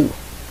 2,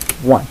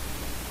 1.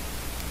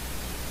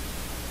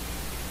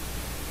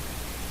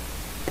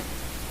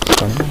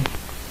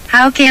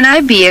 How can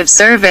I be of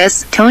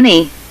service,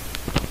 Tony?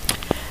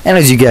 And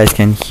as you guys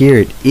can hear,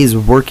 it is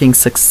working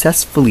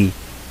successfully,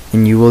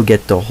 and you will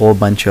get the whole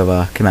bunch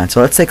of commands.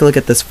 So let's take a look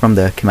at this from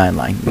the command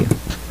line view.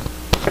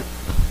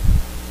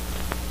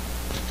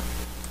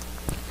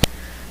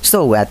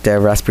 So at the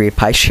Raspberry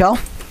Pi shell,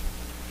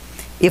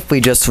 if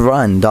we just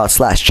run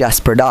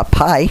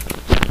 /jasper.py,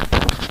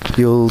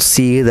 you'll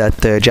see that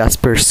the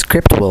Jasper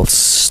script will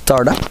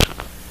start up.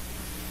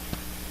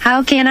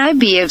 How can I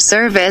be of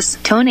service,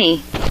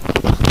 Tony?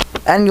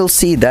 And you'll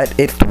see that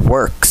it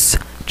works,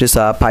 just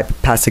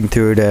passing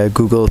through the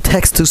Google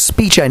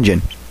text-to-speech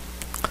engine.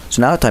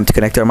 So now time to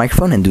connect our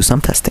microphone and do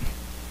some testing.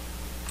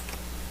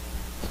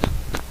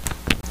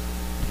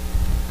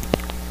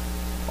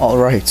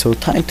 Alright, so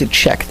time to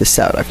check this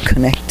out. I've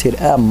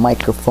connected a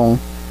microphone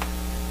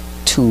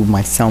to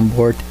my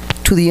soundboard,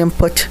 to the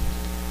input,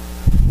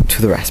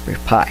 to the Raspberry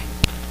Pi.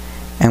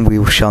 And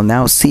we shall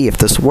now see if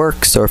this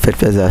works or if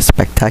it is a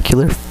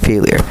spectacular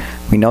failure.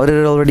 We know that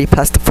it already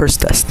passed the first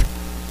test.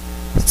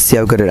 Let's see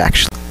how good it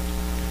actually.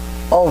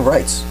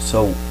 Alright,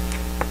 so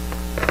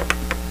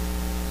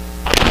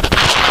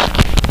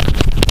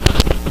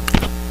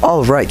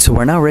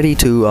we're now ready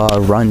to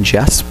run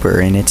Jasper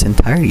in its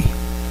entirety.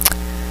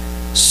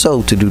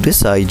 So to do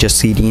this, you just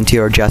cd into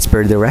your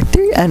Jasper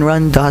directory and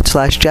run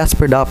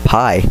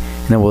 /jasper.py,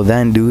 and it will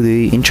then do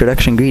the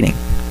introduction greeting.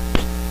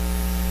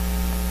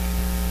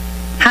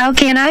 How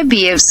can I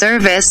be of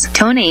service,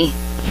 Tony?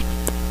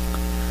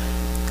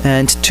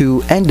 And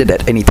to end it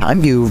at any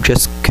time, you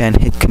just can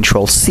hit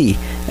Control-C.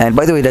 And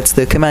by the way, that's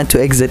the command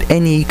to exit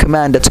any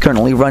command that's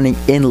currently running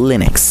in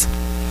Linux.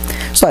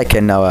 So I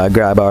can now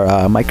grab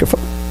our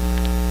microphone.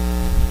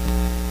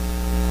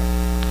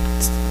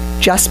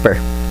 Jasper.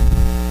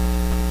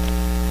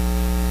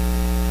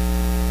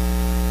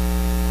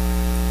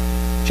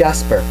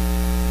 Jasper.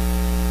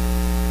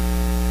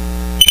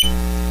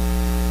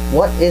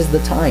 What is the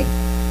time?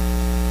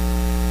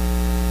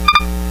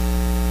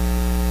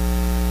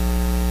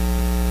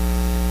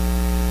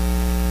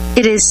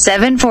 It is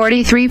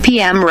 7:43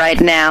 p.m. right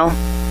now.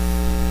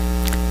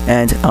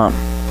 And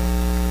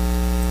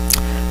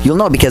you'll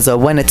know because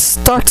when it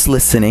starts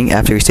listening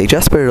after you say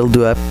Jasper, it'll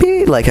do a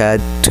beep, like a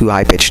too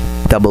high-pitched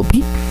double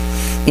beep,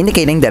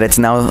 indicating that it's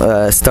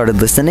now started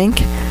listening.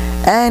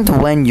 And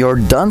when you're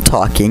done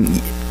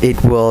talking,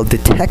 it will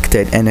detect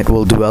it and it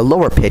will do a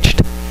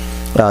lower-pitched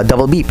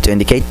double beep to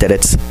indicate that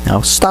it's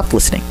now stopped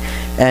listening.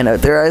 And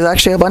there is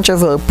actually a bunch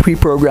of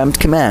pre-programmed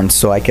commands,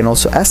 so I can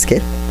also ask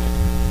it,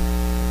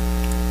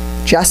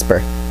 Jasper,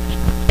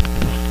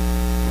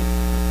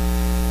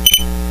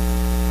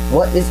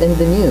 what is in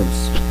the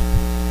news?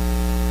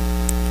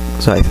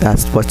 So I've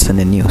asked what's in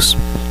the news.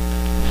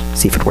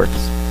 See if it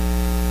works.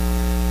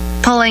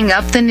 Pulling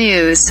up the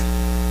news.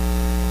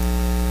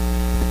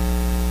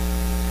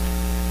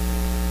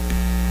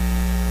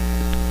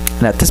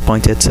 And at this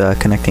point, it's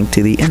connecting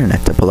to the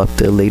internet to pull up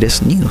the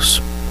latest news.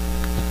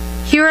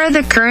 Here are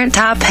the current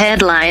top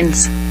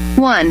headlines.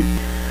 1.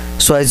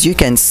 So as you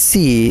can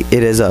see,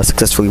 it is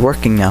successfully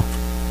working now.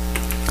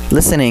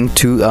 Listening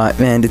to,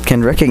 and it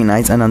can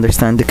recognize and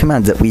understand the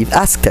commands that we've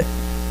asked it.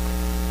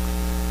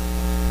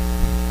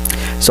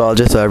 So I'll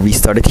just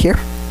restart it here.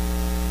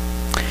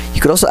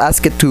 You could also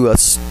ask it to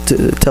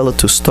tell it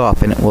to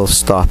stop, and it will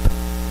stop.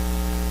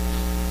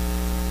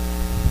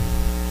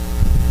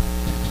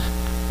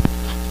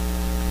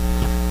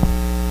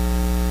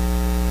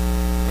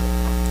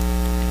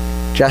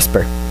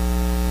 Jasper.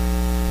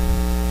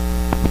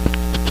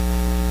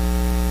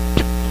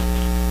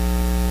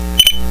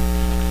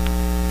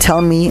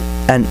 Tell me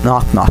a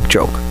knock-knock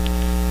joke.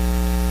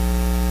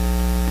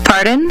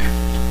 Pardon?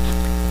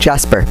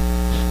 Jasper.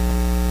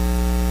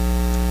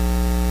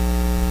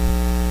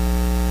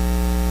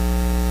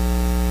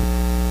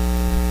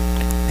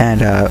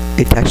 And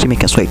it actually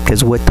makes us wait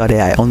because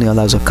wit.ai only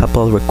allows a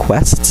couple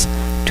requests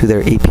to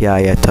their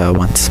API at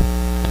once.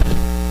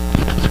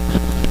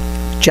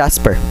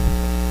 Jasper.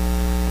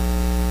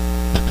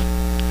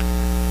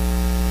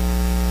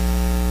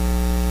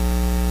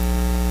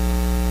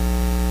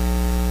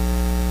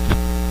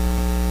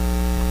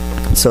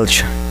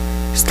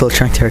 Still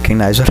trying to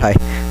recognize what I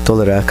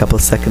told it a couple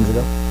of seconds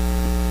ago.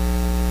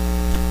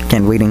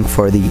 Again, waiting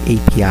for the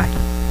API.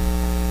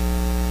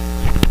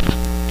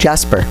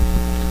 Jasper.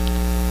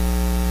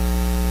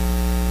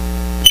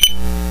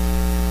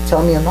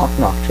 Tell me a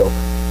knock-knock joke.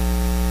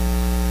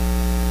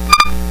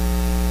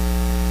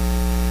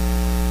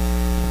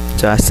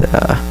 Just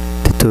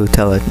to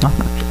tell it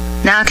knock-knock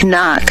joke. Knock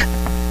knock.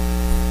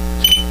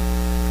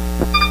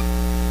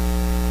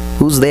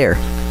 Who's there?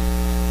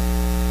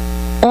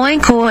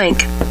 Oink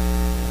oink.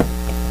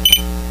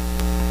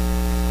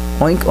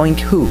 Oink oink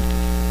who?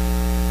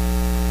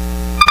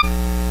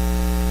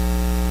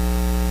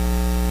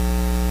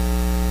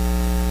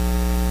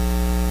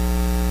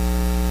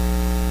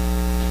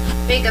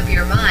 Make up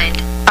your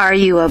mind. Are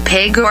you a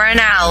pig or an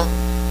owl?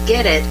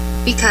 Get it?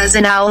 Because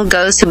an owl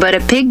goes to but a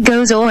pig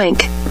goes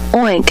oink.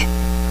 Oink.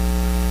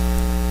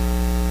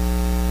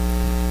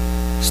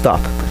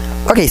 Stop.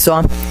 Okay,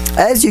 so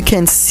as you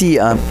can see,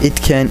 it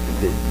can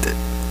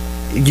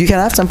you can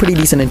have some pretty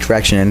decent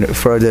interaction, and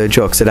for the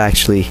jokes, it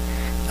actually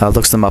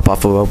looks them up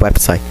off of a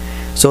website.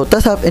 So it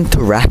does have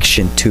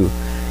interaction too,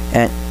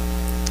 and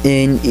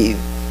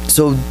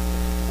so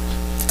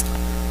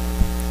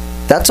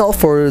that's all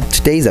for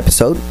today's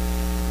episode.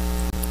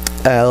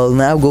 I'll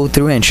now go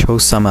through and show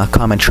some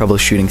common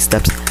troubleshooting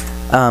steps.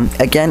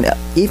 Again,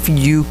 if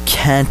you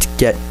can't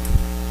get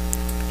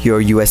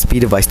your USB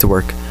device to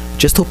work,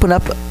 just open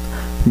up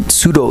do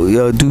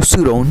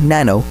sudo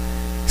nano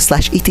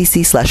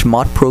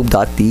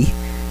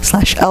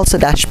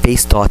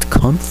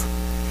 /etc/modprobe.d/elsa-base.conf.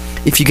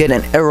 If you get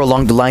an error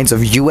along the lines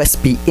of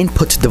USB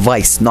input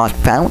device not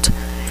found,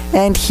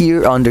 and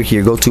under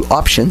here go to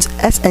options,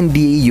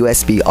 SND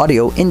USB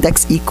audio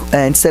index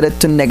and set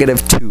it to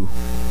 -2,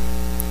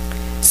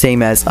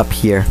 same as up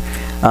here.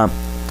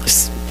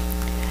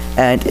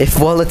 And if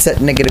while it's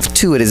at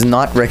 -2 it is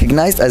not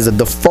recognized as a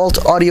default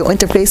audio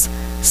interface,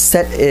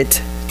 set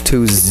it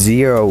to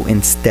 0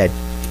 instead,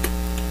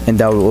 and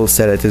that will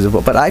set it to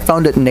 0. But I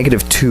found that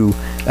 -2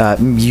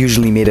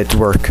 usually made it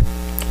work.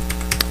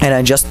 And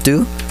I just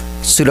do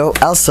sudo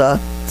elsa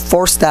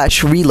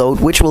 /reload,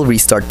 which will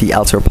restart the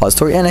elsa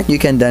repository, and you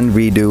can then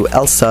redo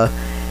elsa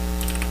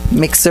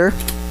mixer,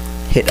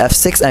 hit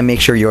F6, and make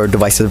sure your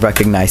device is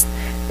recognized.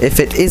 If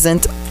it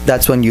isn't,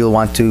 that's when you'll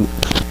want to,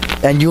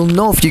 and you'll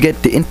know if you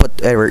get the input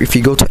error if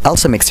you go to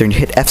elsa mixer and you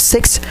hit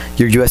F6,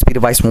 your USB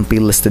device won't be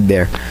listed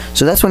there.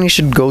 So that's when you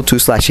should go to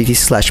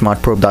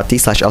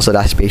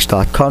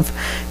 /etc/modprobe.d/elsa-base.conf,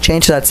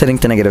 change that setting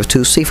to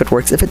 -2, see if it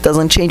works. If it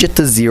doesn't, change it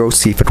to 0,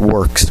 see if it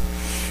works.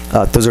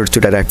 Those are the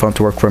two that I found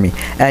to work for me.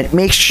 And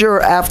make sure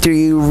after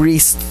you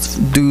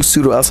do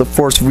sudo elsa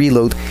force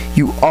reload,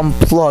 you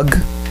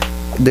unplug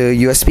the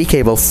USB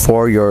cable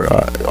for your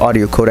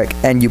audio codec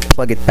and you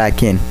plug it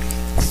back in,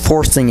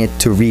 forcing it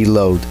to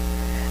reload.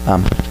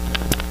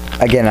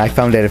 Again, I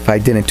found that if I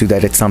didn't do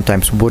that, it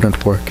sometimes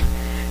wouldn't work.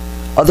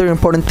 Other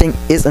important thing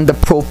is in the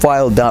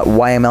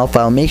profile.yml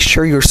file, make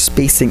sure your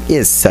spacing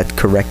is set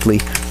correctly.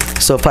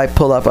 So if I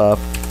pull up a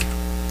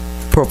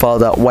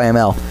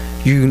profile.yml,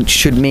 you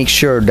should make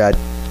sure that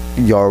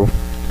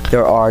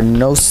there are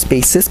no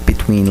spaces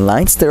between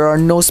lines, there are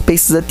no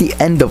spaces at the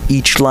end of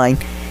each line.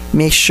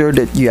 Make sure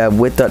that you have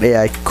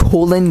wit.ai :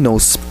 no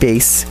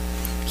space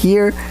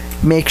here.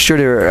 Make sure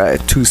there are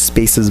 2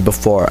 spaces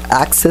before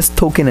access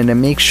token, and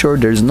then make sure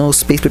there's no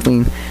space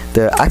between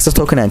the access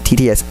token and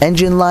TTS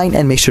engine line,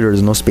 and make sure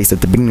there's no space at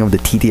the beginning of the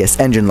TTS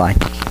engine line.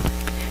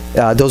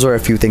 Those are a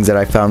few things that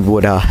I found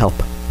would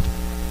help.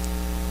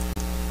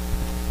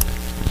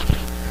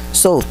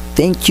 So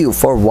thank you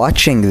for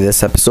watching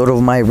this episode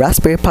of my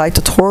Raspberry Pi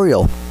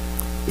tutorial.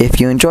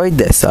 If you enjoyed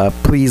this,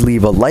 please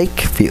leave a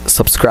like,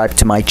 subscribe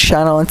to my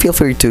channel, and feel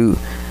free to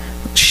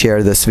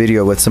share this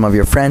video with some of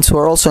your friends who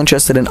are also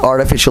interested in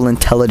artificial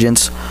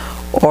intelligence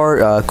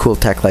or cool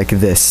tech like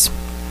this.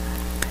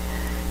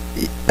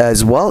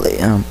 As well,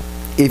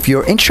 if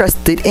you're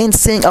interested in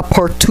seeing a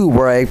part 2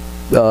 where I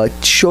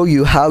show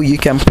you how you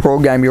can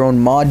program your own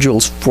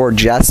modules for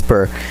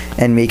Jasper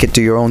and make it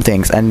do your own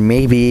things, and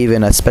maybe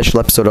even a special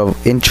episode of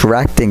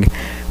interacting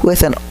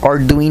with an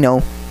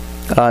Arduino,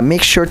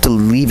 make sure to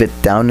leave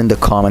it down in the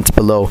comments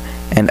below,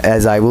 and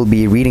as I will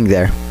be reading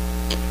there.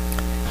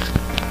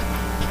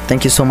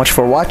 Thank you so much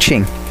for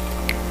watching,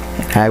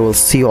 and I will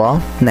see you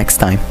all next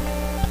time.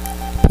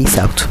 Peace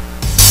out.